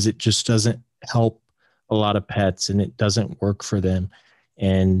is because it just doesn't help a lot of pets and it doesn't work for them.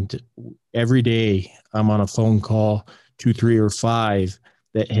 And every day I'm on a phone call, two, three, or five,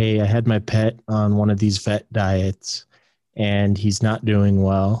 that, hey, I had my pet on one of these vet diets and he's not doing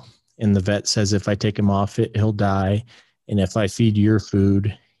well. And the vet says if I take him off it, he'll die. And if I feed your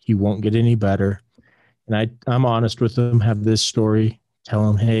food, he won't get any better. And I'm honest with them, have this story, tell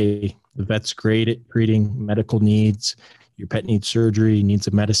them, hey, the vet's great at treating medical needs. Your pet needs surgery, needs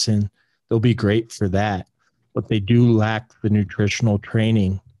a medicine. They'll be great for that. But they do lack the nutritional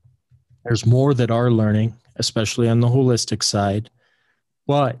training. There's more that are learning, especially on the holistic side.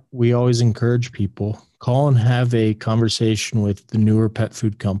 But we always encourage people, call and have a conversation with the newer pet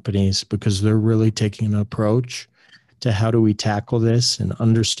food companies, because they're really taking an approach to how do we tackle this and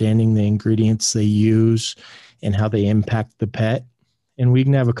understanding the ingredients they use and how they impact the pet. And we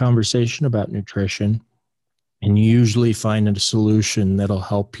can have a conversation about nutrition and usually find a solution that'll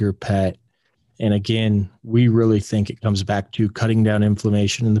help your pet. And again, we really think it comes back to cutting down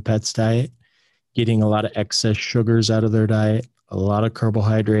inflammation in the pet's diet, getting a lot of excess sugars out of their diet, a lot of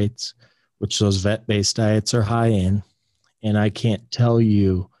carbohydrates, which those vet-based diets are high in. And I can't tell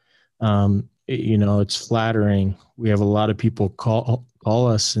you, it's flattering. We have a lot of people call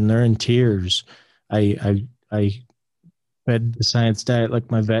us and they're in tears. I fed the Science Diet, like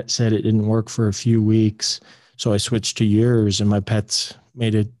my vet said, it didn't work for a few weeks, so I switched to yours, and my pets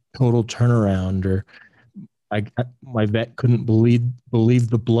made a total turnaround. Or my vet couldn't believe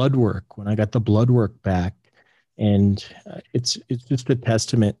the blood work when I got the blood work back. And it's just a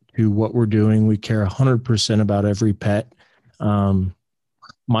testament to what we're doing. We care 100% about every pet.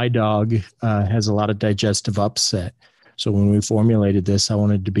 My dog has a lot of digestive upset. So when we formulated this, I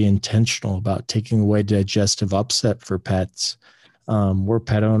wanted to be intentional about taking away digestive upset for pets. We're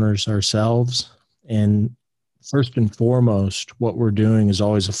pet owners ourselves. And first and foremost, what we're doing is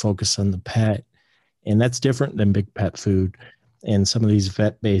always a focus on the pet. And that's different than big pet food and some of these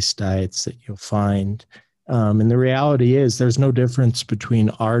vet-based diets that you'll find. And the reality is there's no difference between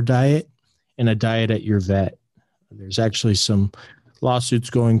our diet and a diet at your vet. There's actually some lawsuits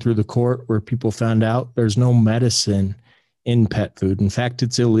going through the court where people found out there's no medicine in pet food. In fact,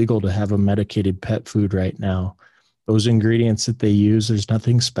 it's illegal to have a medicated pet food right now. Those ingredients that they use, there's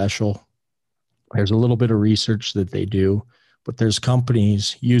nothing special. There's a little bit of research that they do, but there's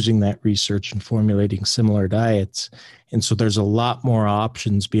companies using that research and formulating similar diets. And so there's a lot more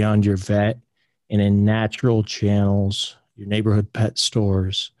options beyond your vet and in natural channels, your neighborhood pet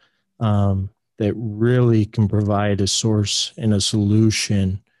stores, that really can provide a source and a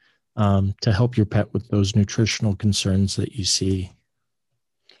solution to help your pet with those nutritional concerns that you see.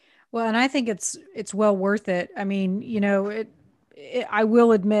 Well, and I think it's well worth it. I mean, I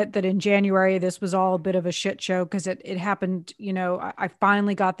will admit that in January this was all a bit of a shit show because it happened. I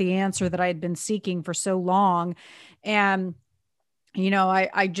finally got the answer that I had been seeking for so long, and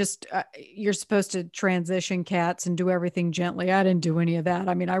I just, you're supposed to transition cats and do everything gently. I didn't do any of that.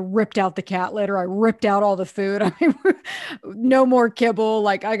 I mean, I ripped out the cat litter. I ripped out all the food. I mean, no more kibble.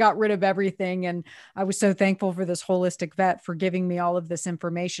 Like I got rid of everything. And I was so thankful for this holistic vet for giving me all of this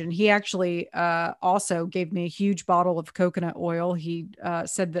information. He actually also gave me a huge bottle of coconut oil. He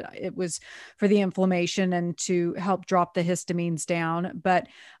said that it was for the inflammation and to help drop the histamines down. But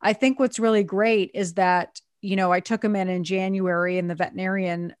I think what's really great is that I took him in January and the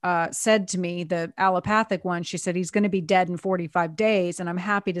veterinarian said to me, the allopathic one, she said, he's going to be dead in 45 days. And I'm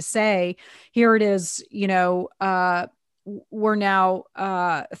happy to say here it is, we're now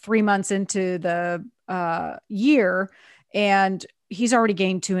 3 months into the year and he's already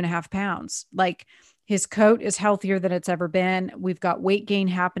gained 2.5 pounds. Like his coat is healthier than it's ever been. We've got weight gain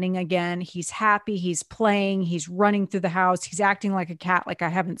happening again. He's happy. He's playing. He's running through the house. He's acting like a cat, like I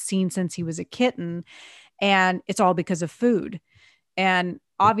haven't seen since he was a kitten. And it's all because of food. And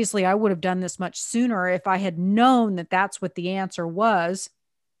obviously, I would have done this much sooner if I had known that that's what the answer was.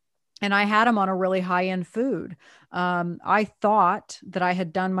 And I had him on a really high end food. I thought that I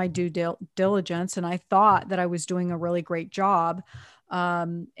had done my due diligence and I thought that I was doing a really great job.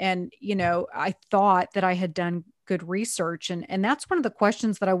 I thought that I had done good research. And that's one of the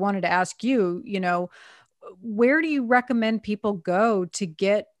questions that I wanted to ask you, where do you recommend people go to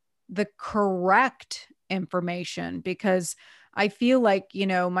get the correct information? Because I feel like,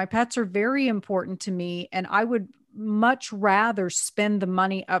 my pets are very important to me, and I would much rather spend the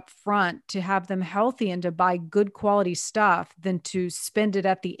money up front to have them healthy and to buy good quality stuff than to spend it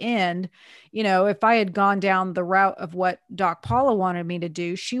at the end. If I had gone down the route of what Doc Paula wanted me to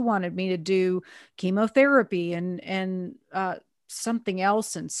do, she wanted me to do chemotherapy and something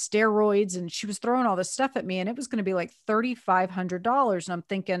else and steroids, and she was throwing all this stuff at me, and it was going to be like $3,500. And I'm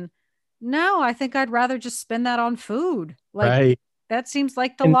thinking, no, I think I'd rather just spend that on food. Like, Right. that seems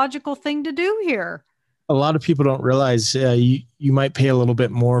like the And logical thing to do here. a lot of people don't realize you might pay a little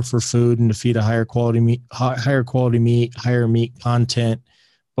bit more for food and to feed a higher quality meat, higher meat content,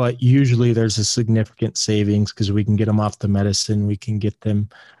 but usually there's a significant savings because we can get them off the medicine. We can get them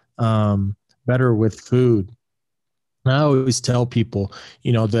better with food. And I always tell people,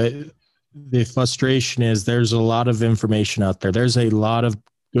 the frustration is there's a lot of information out there. There's a lot of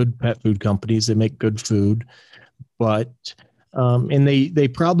good pet food companies that make good food, but and they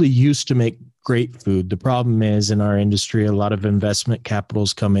probably used to make great food. The problem is in our industry, a lot of investment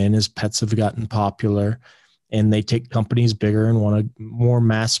capitals come in as pets have gotten popular, and they take companies bigger and want a more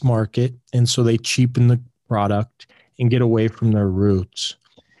mass market. And so they cheapen the product and get away from their roots.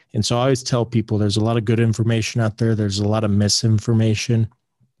 And so I always tell people there's a lot of good information out there. There's a lot of misinformation,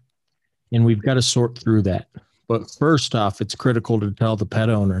 and we've got to sort through that. But first off, it's critical to tell the pet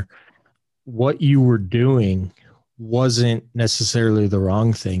owner what you were doing wasn't necessarily the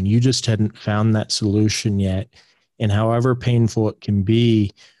wrong thing. You just hadn't found that solution yet. And however painful it can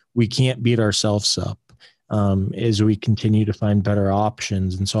be, we can't beat ourselves up as we continue to find better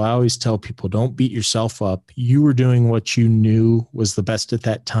options. And so I always tell people, don't beat yourself up. You were doing what you knew was the best at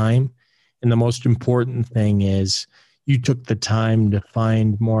that time. And the most important thing is you took the time to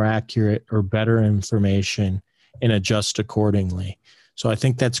find more accurate or better information and adjust accordingly. So I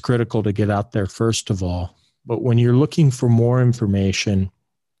think that's critical to get out there first of all. But when you're looking for more information,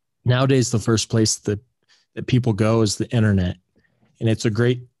 nowadays the first place that people go is the internet. And it's a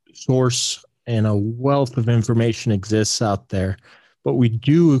great source, and a wealth of information exists out there. But we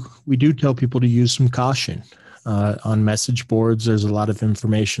do tell people to use some caution. On message boards, there's a lot of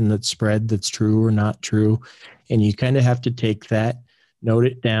information that's spread that's true or not true. And you kind of have to take that, note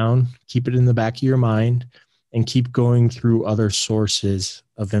it down, keep it in the back of your mind, and keep going through other sources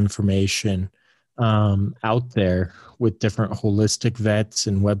of information out there with different holistic vets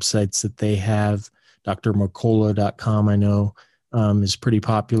and websites that they have. drmercola.com, I know, is pretty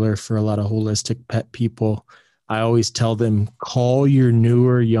popular for a lot of holistic pet people. I always tell them, call your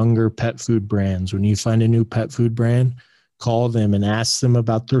newer, younger pet food brands. When you find a new pet food brand, call them and ask them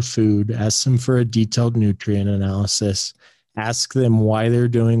about their food, ask them for a detailed nutrient analysis, ask them why they're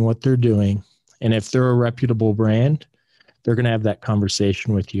doing what they're doing. And if they're a reputable brand, they're going to have that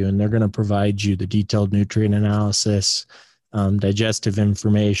conversation with you, and they're going to provide you the detailed nutrient analysis, digestive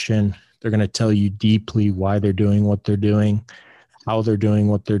information. They're going to tell you deeply why they're doing what they're doing, how they're doing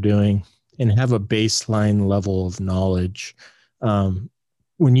what they're doing, and have a baseline level of knowledge.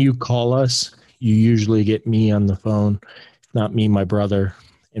 When you call us, you usually get me on the phone, if not me, my brother.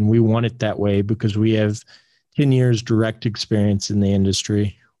 And we want it that way because we have 10 years direct experience in the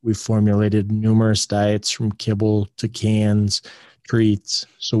industry. We've formulated numerous diets from kibble to cans, treats.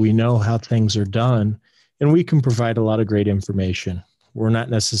 So we know how things are done, and we can provide a lot of great information. We're not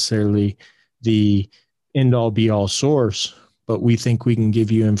necessarily the end-all be-all source, but we think we can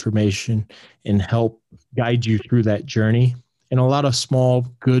give you information and help guide you through that journey. And a lot of small,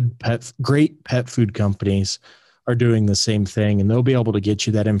 great pet food companies are doing the same thing, and they'll be able to get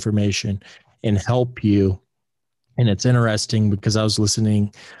you that information and help you. And it's interesting because I was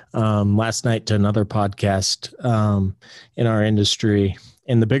listening last night to another podcast in our industry,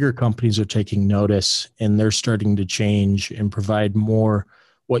 and the bigger companies are taking notice, and they're starting to change and provide more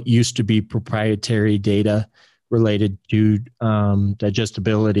what used to be proprietary data related to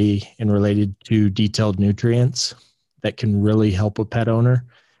digestibility and related to detailed nutrients that can really help a pet owner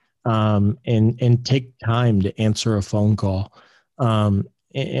and take time to answer a phone call. And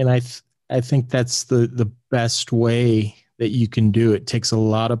I think that's the best way that you can do it. It takes a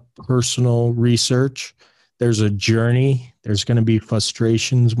lot of personal research. There's a journey. There's going to be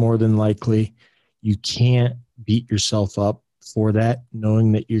frustrations more than likely. You can't beat yourself up for that,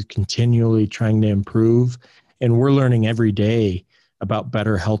 knowing that you're continually trying to improve. And we're learning every day about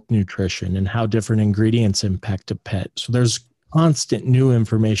better health nutrition and how different ingredients impact a pet. So there's constant new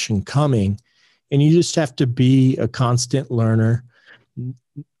information coming, and you just have to be a constant learner,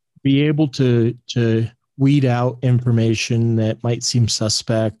 be able to weed out information that might seem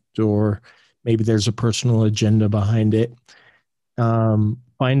suspect or maybe there's a personal agenda behind it.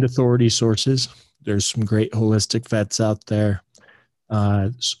 Find authority sources. There's some great holistic vets out there.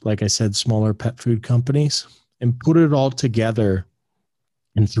 Like I said, smaller pet food companies, and put it all together.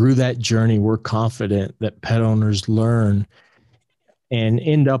 And through that journey, we're confident that pet owners learn and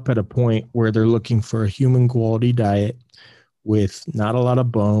end up at a point where they're looking for a human quality diet with not a lot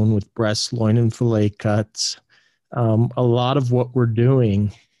of bone, with breast, loin, and fillet cuts. A lot of what we're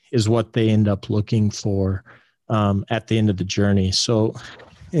doing is what they end up looking for at the end of the journey. So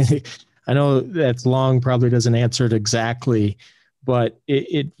I know that's long, probably doesn't answer it exactly, but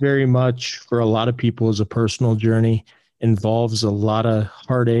it very much for a lot of people is a personal journey, involves a lot of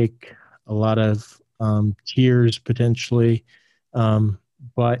heartache, a lot of tears potentially.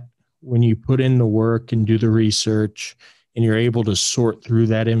 But when you put in the work and do the research and you're able to sort through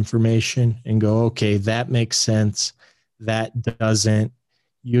that information and go, okay, that makes sense, that doesn't,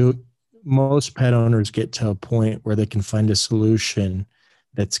 most pet owners get to a point where they can find a solution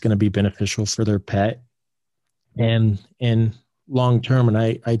that's going to be beneficial for their pet and long term. And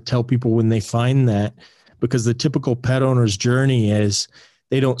I tell people when they find that, because the typical pet owner's journey is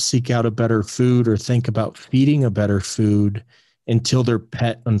they don't seek out a better food or think about feeding a better food until their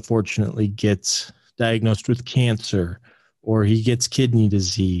pet unfortunately gets diagnosed with cancer, or he gets kidney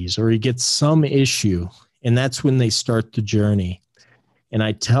disease, or he gets some issue. And that's when they start the journey. And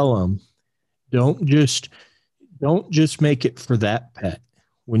I tell them, don't just make it for that pet.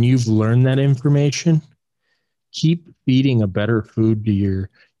 When you've learned that information, keep feeding a better food to your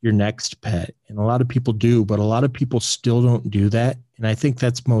next pet. And a lot of people do, but a lot of people still don't do that. And I think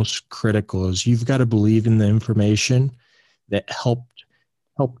that's most critical, is you've got to believe in the information that helped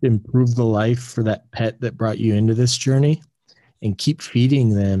improve the life for that pet that brought you into this journey, and keep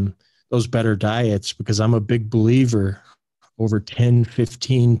feeding them those better diets. Because I'm a big believer, over 10,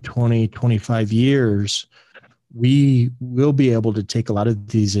 15, 20, 25 years, we will be able to take a lot of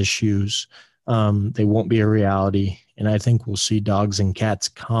these issues. They won't be a reality. And I think we'll see dogs and cats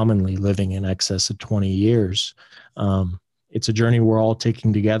commonly living in excess of 20 years. It's a journey we're all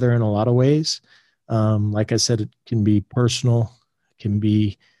taking together in a lot of ways. Like I said, it can be personal, it can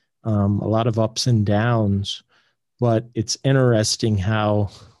be a lot of ups and downs, but it's interesting how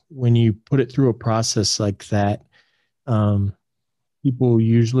when you put it through a process like that, people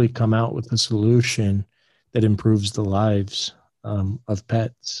usually come out with a solution that improves the lives of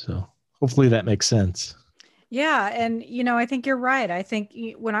pets. So hopefully that makes sense. Yeah. And, I think you're right. I think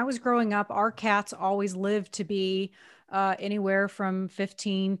when I was growing up, our cats always lived to be anywhere from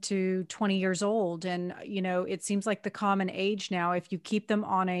 15 to 20 years old. And, it seems like the common age now, if you keep them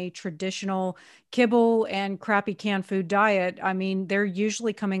on a traditional kibble and crappy canned food diet, I mean, they're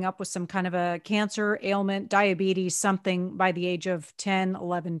usually coming up with some kind of a cancer, ailment, diabetes, something by the age of 10,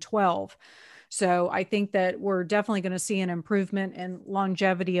 11, 12. So I think that we're definitely going to see an improvement in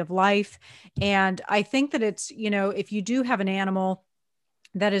longevity of life. And I think that it's, if you do have an animal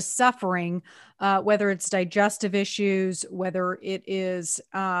that is suffering, whether it's digestive issues, whether it is,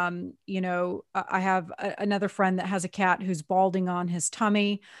 I have another friend that has a cat who's balding on his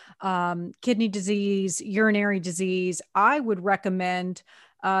tummy, kidney disease, urinary disease. I would recommend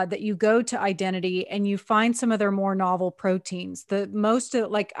that you go to Identity and you find some of their more novel proteins. The most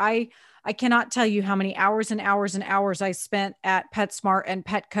like I cannot tell you how many hours and hours and hours I spent at PetSmart and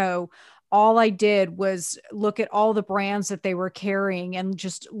Petco. All I did was look at all the brands that they were carrying and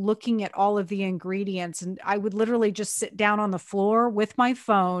just looking at all of the ingredients. And I would literally just sit down on the floor with my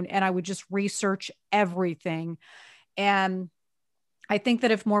phone and I would just research everything. And I think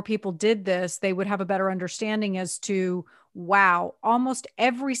that if more people did this, they would have a better understanding as to, wow, almost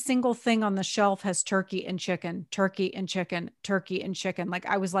every single thing on the shelf has turkey and chicken, turkey and chicken, turkey and chicken. Like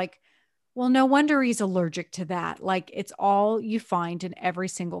I was like, well, no wonder he's allergic to that. Like it's all you find in every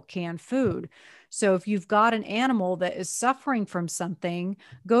single canned food. So if you've got an animal that is suffering from something,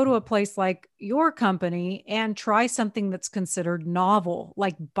 go to a place like your company and try something that's considered novel,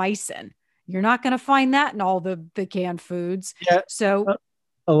 like bison. You're not going to find that in all the canned foods. Yeah. So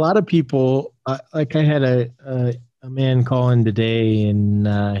A lot of people, like I had a man call in today, and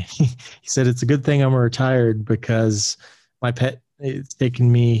he said, it's a good thing I'm retired because my pet, it's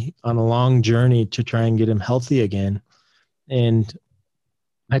taken me on a long journey to try and get him healthy again. And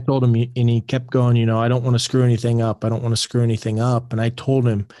I told him, and he kept going, I don't want to screw anything up. I don't want to screw anything up. And I told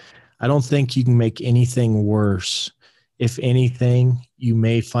him, I don't think you can make anything worse. If anything, you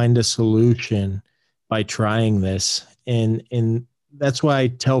may find a solution by trying this. And that's why I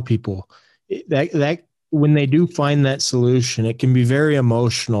tell people that when they do find that solution, it can be very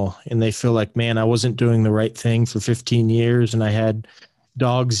emotional and they feel like, man, I wasn't doing the right thing for 15 years and I had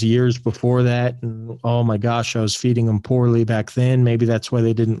dogs years before that. And oh my gosh, I was feeding them poorly back then. Maybe that's why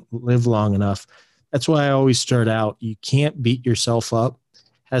they didn't live long enough. That's why I always start out. You can't beat yourself up. It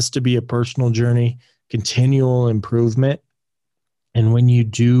has to be a personal journey, continual improvement. And when you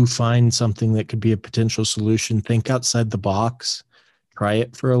do find something that could be a potential solution, think outside the box, try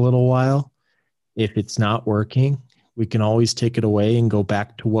it for a little while. If it's not working, we can always take it away and go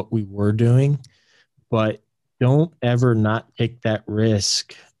back to what we were doing. But don't ever not take that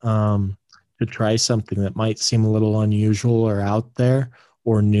risk to try something that might seem a little unusual or out there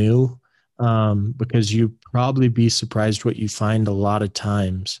or new, because you probably be surprised what you find a lot of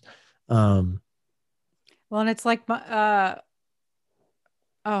times. Um, Well, and it's like oh,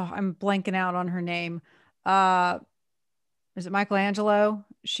 I'm blanking out on her name. Uh, is it Michelangelo?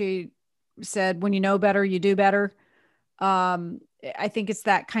 She said, "When you know better, you do better." Um, I think it's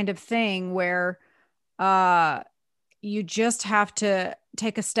that kind of thing where uh, you just have to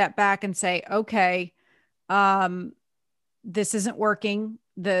take a step back and say, "Okay, um, this isn't working.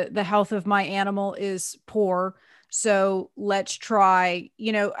 The health of my animal is poor. So let's try,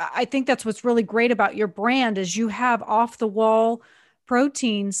 I think that's what's really great about your brand is you have off the wall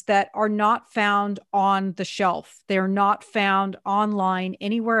proteins that are not found on the shelf. They're not found online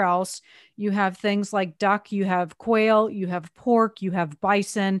anywhere else. You have things like duck, you have quail, you have pork, you have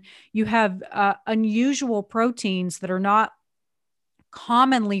bison, you have unusual proteins that are not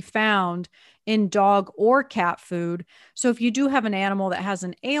commonly found in dog or cat food. So if you do have an animal that has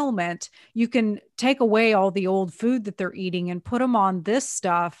an ailment, you can take away all the old food that they're eating and put them on this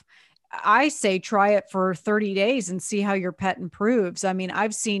stuff. I say try it for 30 days and see how your pet improves. I mean,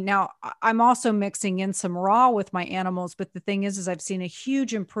 I've seen now I'm also mixing in some raw with my animals, but the thing is I've seen a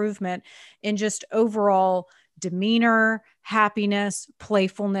huge improvement in just overall demeanor, happiness,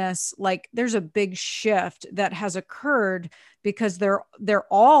 playfulness. Like there's a big shift that has occurred because they're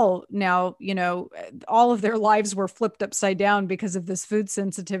all now, all of their lives were flipped upside down because of this food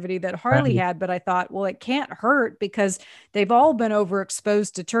sensitivity that Harley right. had. But I thought, well, it can't hurt because they've all been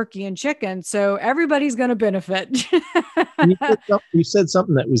overexposed to turkey and chicken. So everybody's going to benefit. You said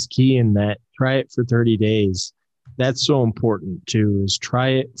something that was key in that try it for 30 days. That's so important too, is try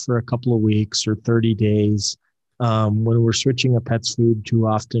it for a couple of weeks or 30 days. When we're switching a pet's food too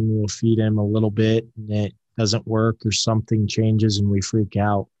often, we'll feed him a little bit and it doesn't work or something changes and we freak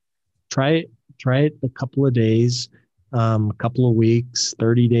out. Try it, try it a couple of days, a couple of weeks,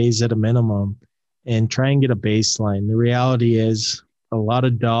 30 days at a minimum, and try and get a baseline. The reality is a lot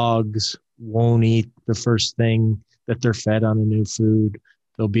of dogs won't eat the first thing that they're fed on a new food.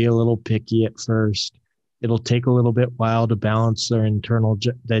 They'll be a little picky at first. It'll take a little bit while to balance their internal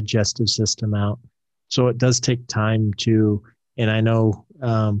digestive system out. So it does take time to, and I know,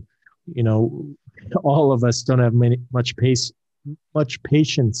 you know, all of us don't have much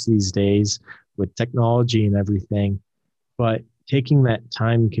patience these days with technology and everything, but taking that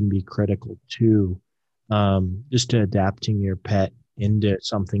time can be critical too, just to adapting your pet into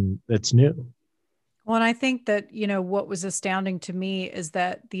something that's new. Well, and I think that, what was astounding to me is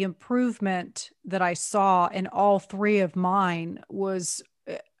that the improvement that I saw in all three of mine was,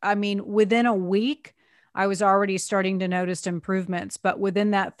 I mean, within a week, I was already starting to notice improvements. But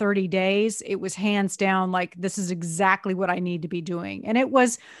within that 30 days, it was hands down like, this is exactly what I need to be doing. And it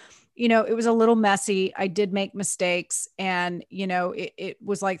was a little messy. I did make mistakes. And, it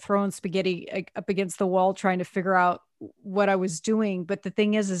was like throwing spaghetti up against the wall, trying to figure out what I was doing. But the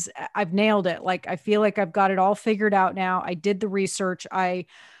thing is I've nailed it. Like, I feel like I've got it all figured out now. I did the research. I,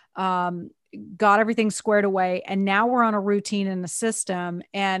 got everything squared away. And now we're on a routine and a system,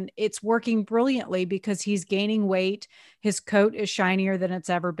 and it's working brilliantly because he's gaining weight. His coat is shinier than it's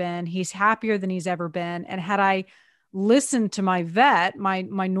ever been. He's happier than he's ever been. And had I listened to my vet, my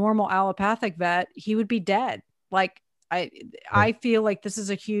normal allopathic vet, he would be dead. Like I I feel like this is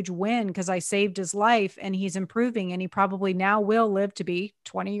a huge win because I saved his life and he's improving and he probably now will live to be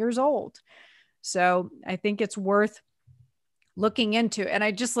 20 years old. So I think it's worth looking into. And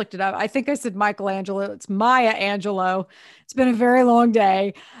I just looked it up. I think I said Michelangelo. It's Maya Angelou. It's been a very long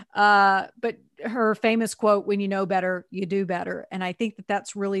day. But her famous quote, when you know better, you do better. And I think that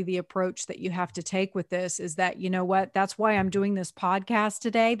that's really the approach that you have to take with this is that, you know what, that's why I'm doing this podcast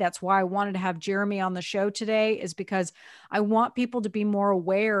today. That's why I wanted to have Jeremy on the show today, is because I want people to be more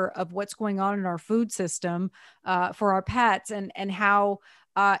aware of what's going on in our food system for our pets, and how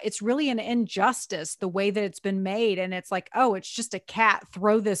it's really an injustice the way that it's been made. And it's like, oh, it's just a cat.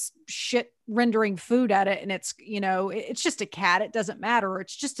 Throw this shit rendering food at it. And it's just a cat. It doesn't matter. Or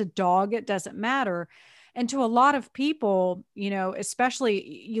it's just a dog. It doesn't matter. And to a lot of people,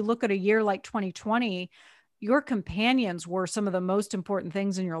 especially you look at a year like 2020, your companions were some of the most important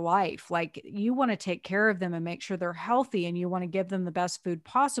things in your life. Like you want to take care of them and make sure they're healthy, and you want to give them the best food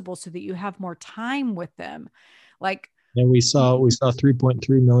possible so that you have more time with them. Like, And we saw 3.3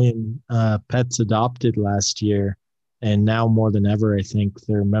 million pets adopted last year, and now more than ever, I think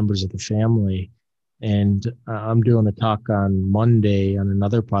they're members of the family. And I'm doing a talk on Monday on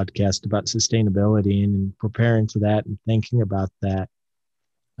another podcast about sustainability, and preparing for that and thinking about that.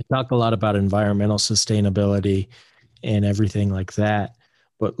 I talk a lot about environmental sustainability and everything like that.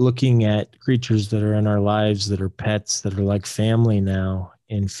 But looking at creatures that are in our lives that are pets, that are like family now,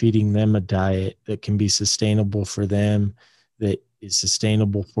 and feeding them a diet that can be sustainable for them, that is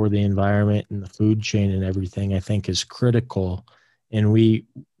sustainable for the environment and the food chain and everything, I think is critical. And we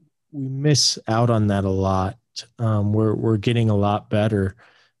miss out on that a lot. We're getting a lot better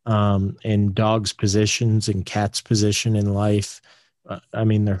in dogs' positions and cats' position in life. I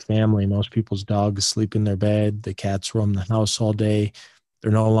mean, their family. Most people's dogs sleep in their bed. The cats roam the house all day.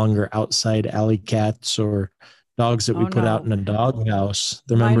 They're no longer outside alley cats or dogs that we oh put out no, in a dog house.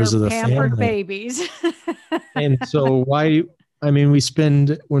 They're mine are members of the pampered family. babies. And so why, I mean, we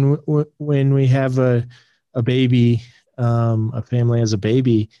spend when we have a baby, a family has a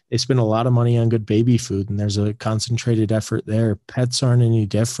baby, they spend a lot of money on good baby food, and there's a concentrated effort there. Pets aren't any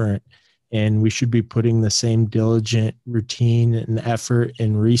different, and we should be putting the same diligent routine and effort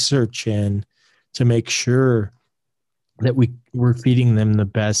and research in to make sure that we're feeding them the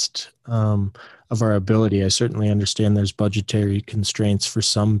best of our ability. I certainly understand there's budgetary constraints for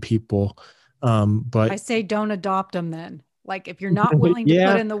some people, I but say don't adopt them then. Like if you're not willing to put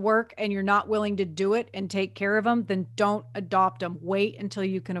yeah, in the work and you're not willing to do it and take care of them, then don't adopt them. Wait until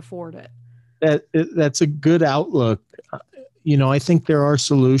you can afford it. that's a good outlook. I think there are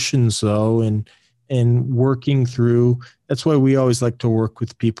solutions though, and working through. That's why we always like to work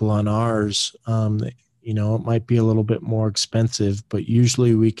with people on ours. It might be a little bit more expensive, but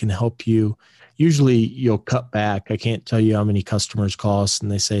usually we can help you. Usually you'll cut back. I can't tell you how many customers call us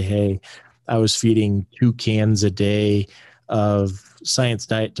and they say, "Hey, I was feeding 2 cans a day of Science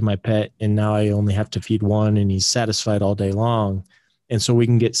Diet to my pet, and now I only have to feed one, and he's satisfied all day long." And so we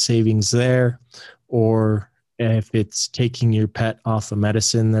can get savings there. Or if it's taking your pet off a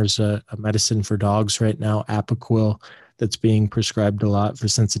medicine, there's a medicine for dogs right now, Apoquil, that's being prescribed a lot for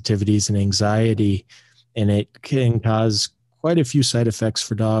sensitivities and anxiety. And it can cause quite a few side effects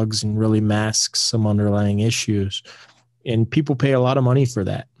for dogs and really masks some underlying issues. And people pay a lot of money for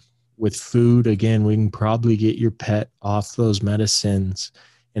that. With food, again, we can probably get your pet off those medicines.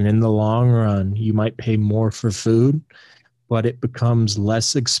 And in the long run, you might pay more for food, but it becomes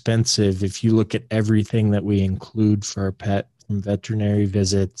less expensive if you look at everything that we include for our pet, from veterinary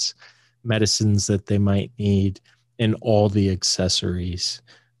visits, medicines that they might need, and all the accessories.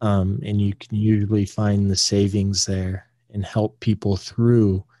 And you can usually find the savings there and help people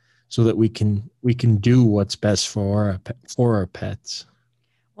through so that we can do what's best for our pets.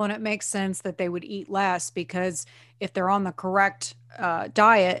 Well, and it makes sense that they would eat less because if they're on the correct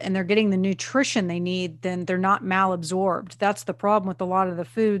diet and they're getting the nutrition they need, then they're not malabsorbed. That's the problem with a lot of the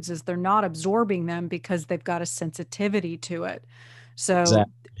foods is they're not absorbing them because they've got a sensitivity to it. So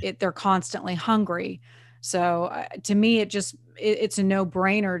Exactly. they're constantly hungry. So to me, it's a no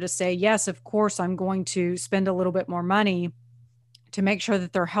brainer to say yes. Of course, I'm going to spend a little bit more money to make sure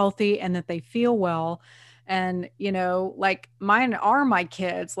that they're healthy and that they feel well. And like mine are my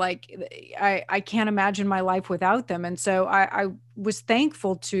kids. Like I can't imagine my life without them. And so I was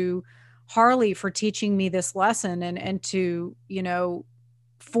thankful to Harley for teaching me this lesson and to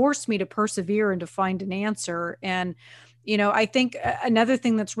force me to persevere and to find an answer. And I think another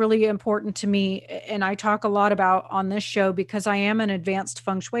thing that's really important to me, and I talk a lot about on this show because I am an advanced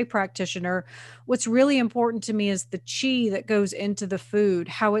feng shui practitioner, what's really important to me is the chi that goes into the food,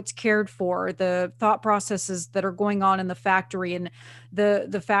 how it's cared for, the thought processes that are going on in the factory and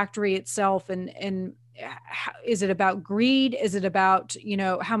the factory itself. And is it about greed? Is it about,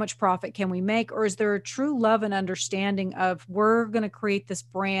 how much profit can we make? Or is there a true love and understanding of we're going to create this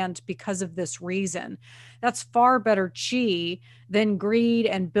brand because of this reason? That's far better chi than greed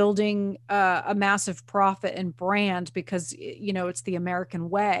and building a massive profit and brand because, it's the American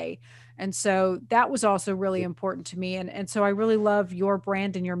way. And so that was also really important to me. And so I really love your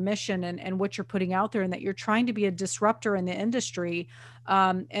brand and your mission and what you're putting out there and that you're trying to be a disruptor in the industry,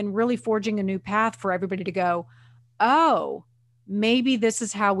 and really forging a new path for everybody to go, oh, maybe this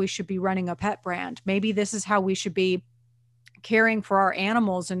is how we should be running a pet brand. Maybe this is how we should be caring for our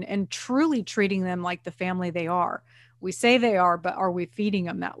animals and truly treating them like the family they are. We say they are, but are we feeding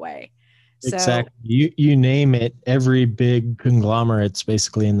them that way? So Exactly. You name it, every big conglomerate's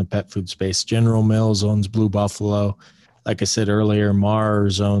basically in the pet food space. General Mills owns Blue Buffalo. Like I said earlier,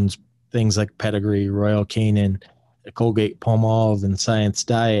 Mars owns things like Pedigree, Royal Canin, Colgate Palmolive, and Science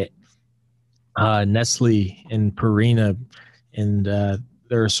Diet. Nestle and Purina, and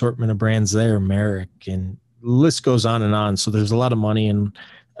their assortment of brands there, Merrick, and the list goes on and on. So there's a lot of money in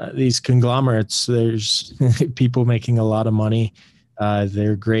these conglomerates. There's people making a lot of money.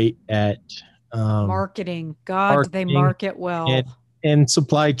 They're great at um, marketing, God, do they marketing market and well?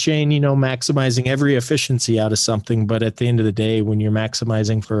 supply chain, maximizing every efficiency out of something. But at the end of the day, when you're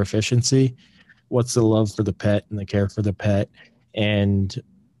maximizing for efficiency, what's the love for the pet and the care for the pet? And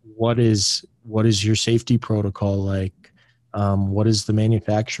what is your safety protocol like? What is the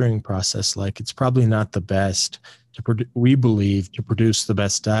manufacturing process like? It's probably not the best we believe to produce the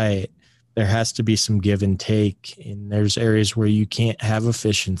best diet. There has to be some give and take, and there's areas where you can't have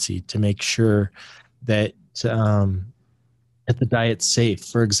efficiency to make sure that that the diet's safe.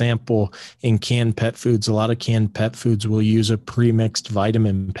 For example, in canned pet foods, a lot of canned pet foods will use a pre-mixed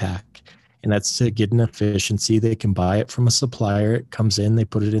vitamin pack. And that's to get an efficiency. They can buy it from a supplier. It comes in, they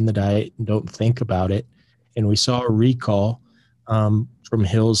put it in the diet and don't think about it. And we saw a recall from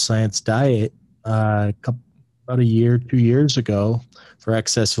Hill's Science Diet about a year, 2 years ago for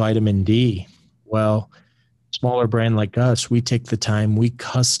excess vitamin D. Well, smaller brand like us, we take the time, we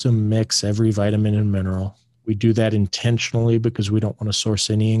custom mix every vitamin and mineral. We do that intentionally because we don't want to source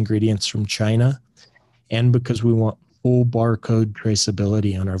any ingredients from China and because we want full barcode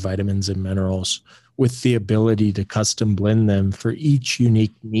traceability on our vitamins and minerals with the ability to custom blend them for each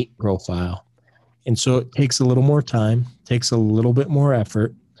unique meat profile. And so it takes a little more time, takes a little bit more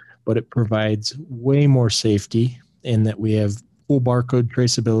effort, but it provides way more safety in that we have full barcode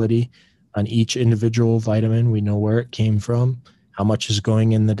traceability on each individual vitamin. We know where it came from, how much is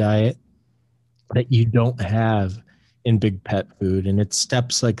going in the diet that you don't have in big pet food. And it's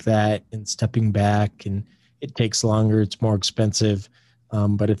steps like that and stepping back, and it takes longer, it's more expensive.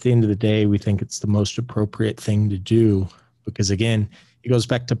 But at the end of the day, we think it's the most appropriate thing to do because, again, it goes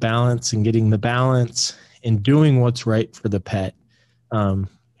back to balance and getting the balance and doing what's right for the pet. Um,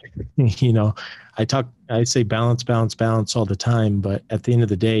 you know, I say balance, balance, balance all the time, but at the end of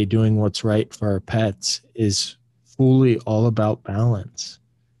the day, doing what's right for our pets is fully all about balance.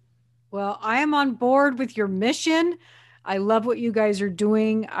 Well, I am on board with your mission. I love what you guys are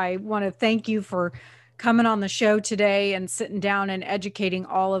doing. I want to thank you for coming on the show today and sitting down and educating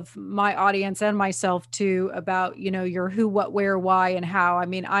all of my audience and myself too about, your who, what, where, why, and how. I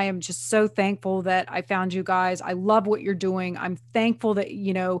mean, I am just so thankful that I found you guys. I love what you're doing. I'm thankful that,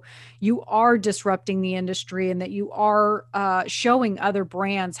 you are disrupting the industry and that you are showing other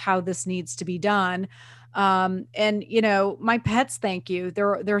brands how this needs to be done. And my pets thank you.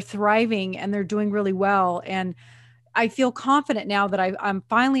 They're thriving and they're doing really well, and I feel confident now that I'm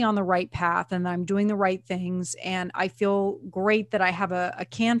finally on the right path and I'm doing the right things, and I feel great that I have a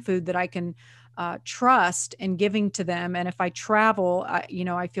canned food that I can trust in giving to them. And if I travel,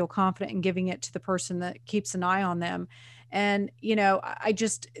 I feel confident in giving it to the person that keeps an eye on them. And I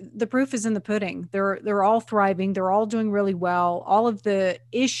just, the proof is in the pudding. They're all thriving. They're all doing really well. All of the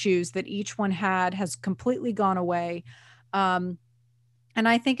issues that each one had has completely gone away. Um, and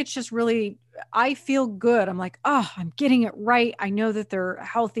I think it's just really, I feel good. I'm like, oh, I'm getting it right. I know that they're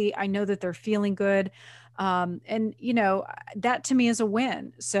healthy. I know that they're feeling good. And that to me is a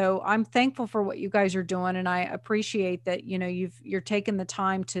win. So I'm thankful for what you guys are doing. And I appreciate that, you're taking the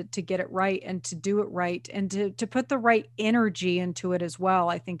time to get it right and to do it right and to put the right energy into it as well,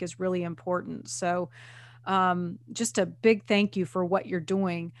 I think is really important. So just a big thank you for what you're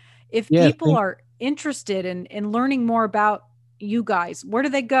doing. If Yeah, people are interested in learning more about you guys, where do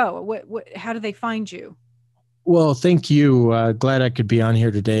they go? How do they find you? well, thank you. Glad I could be on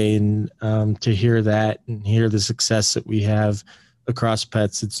here today and to hear that and hear the success that we have across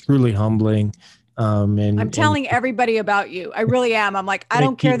pets. It's truly humbling. I'm And telling everybody about you. I really am. I'm like, I thank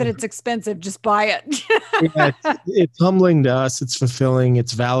don't care that you. it's expensive, just buy it. Yeah, it's humbling to us. It's fulfilling.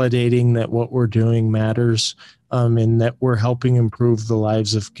 It's validating that what we're doing matters, and that we're helping improve the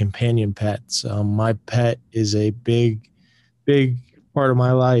lives of companion pets. My pet is a big, big part of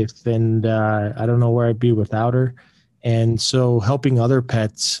my life, and I don't know where I'd be without her. And so, helping other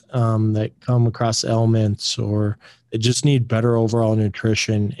pets that come across ailments or that just need better overall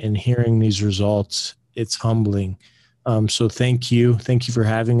nutrition and hearing these results, it's humbling. So, thank you for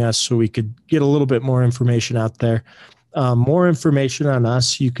having us, so we could get a little bit more information out there. More information on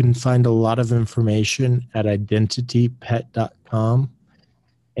us, you can find a lot of information at identitypet.com.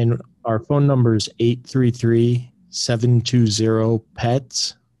 And our phone number is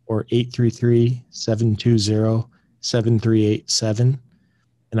 833-720-PETS, or 833-720-7387.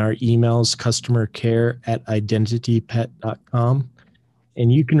 And our email's customercare@identitypet.com.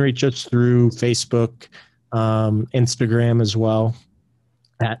 And you can reach us through Facebook, Instagram as well,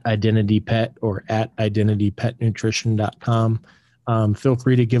 at IdentityPet or at identitypetnutrition.com. Feel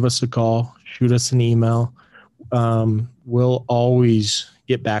free to give us a call, shoot us an email. We'll always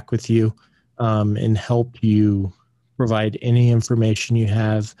get back with you and help you provide any information you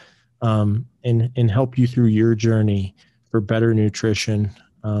have and help you through your journey for better nutrition.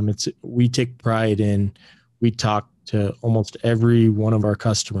 We take pride in, we talk to almost every one of our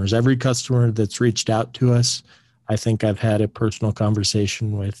customers. Every customer that's reached out to us, I think I've had a personal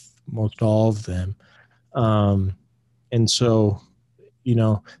conversation with most all of them. And so,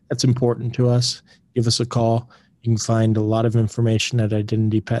 that's important to us. Give us a call. You can find a lot of information at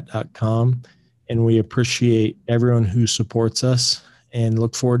identitypet.com. And we appreciate everyone who supports us and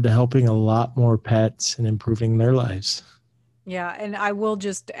look forward to helping a lot more pets and improving their lives. Yeah. And I will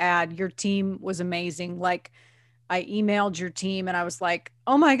just add, your team was amazing. Like, I emailed your team and I was like,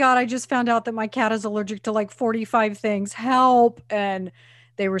 oh my God, I just found out that my cat is allergic to like 45 things. Help. And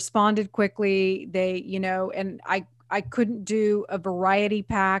they responded quickly. And I couldn't do a variety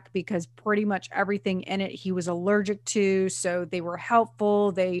pack because pretty much everything in it he was allergic to. So they were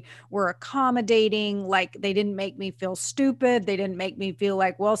helpful. They were accommodating. Like, they didn't make me feel stupid. They didn't make me feel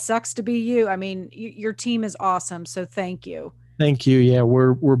like, well, sucks to be you. I mean, your team is awesome. So thank you. Thank you. Yeah,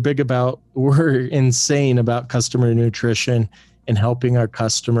 we're insane about customer nutrition and helping our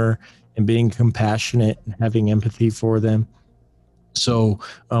customer and being compassionate and having empathy for them. So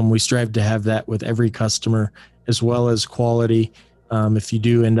we strive to have that with every customer, as well as quality. If you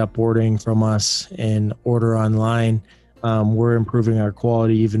do end up ordering from us and order online, we're improving our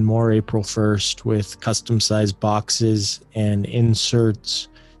quality even more April 1st with custom sized boxes and inserts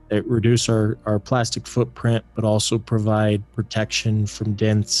that reduce our plastic footprint, but also provide protection from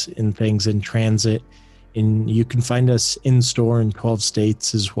dents and things in transit. And you can find us in store in 12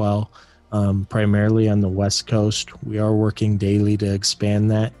 states as well, primarily on the West Coast. We are working daily to expand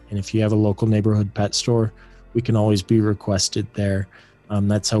that. And if you have a local neighborhood pet store, we can always be requested there.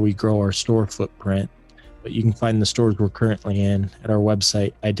 That's how we grow our store footprint. But you can find the stores we're currently in at our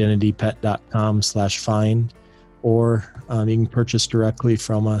website, identitypet.com/find. Or you can purchase directly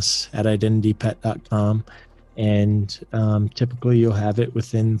from us at identitypet.com. And typically you'll have it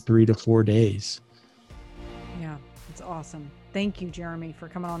within 3 to 4 days. Yeah, it's awesome. Thank you, Jeremy, for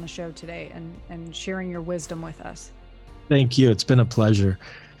coming on the show today and sharing your wisdom with us. Thank you. It's been a pleasure.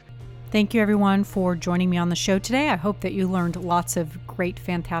 Thank you, everyone, for joining me on the show today. I hope that you learned lots of great,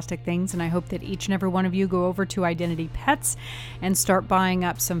 fantastic things, and I hope that each and every one of you go over to Identity Pets and start buying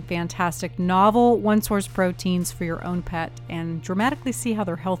up some fantastic novel one-source proteins for your own pet and dramatically see how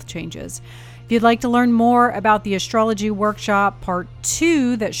their health changes. If you'd like to learn more about the astrology workshop part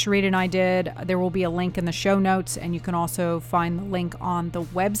 2 that Sharita and I did, there will be a link in the show notes, and you can also find the link on the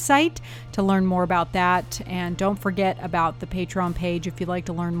website to learn more about that. And don't forget about the Patreon page if you'd like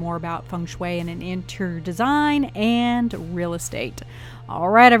to learn more about feng shui and an interior design and real estate. All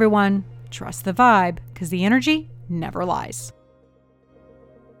right, everyone, trust the vibe because the energy never lies.